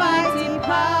almighty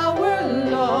power,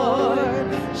 Lord.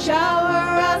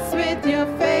 Shower us with your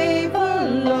favor,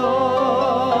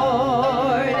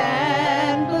 Lord,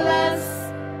 and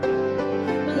bless,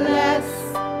 bless,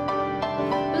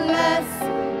 bless,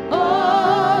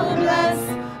 oh bless,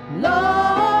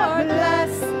 Lord,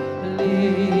 bless,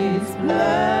 please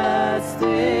bless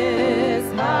this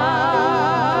house.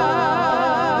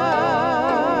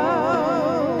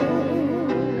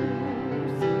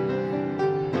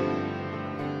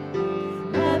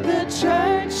 Let the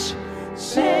church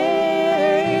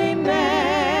say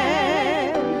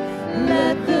amen.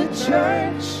 Let the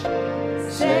church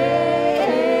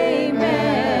say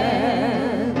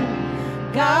amen.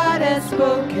 God has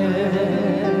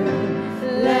spoken.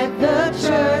 Let the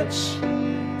church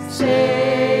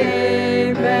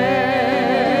say amen.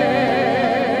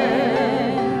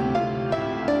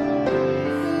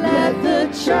 Let the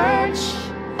church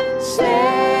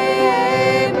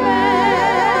say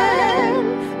amen.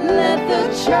 Let the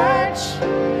church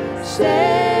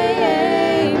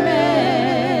say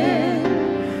amen.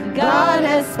 God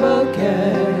has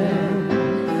spoken.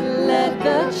 Let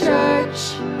the church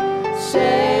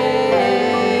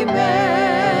say amen.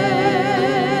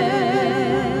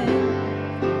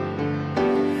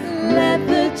 Let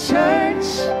the church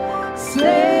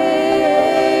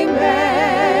say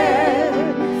amen.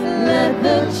 Let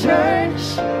the church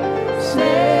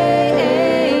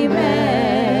say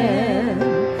amen.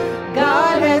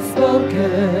 God has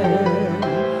spoken.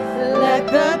 Let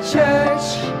the church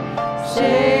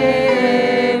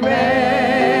say amen.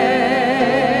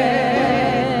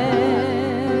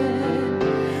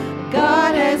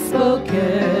 God has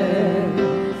spoken.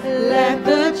 Let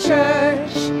the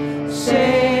church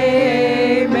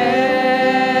say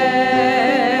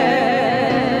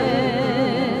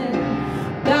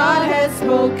amen. God has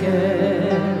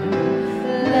spoken.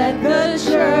 Let the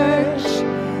church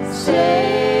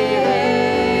say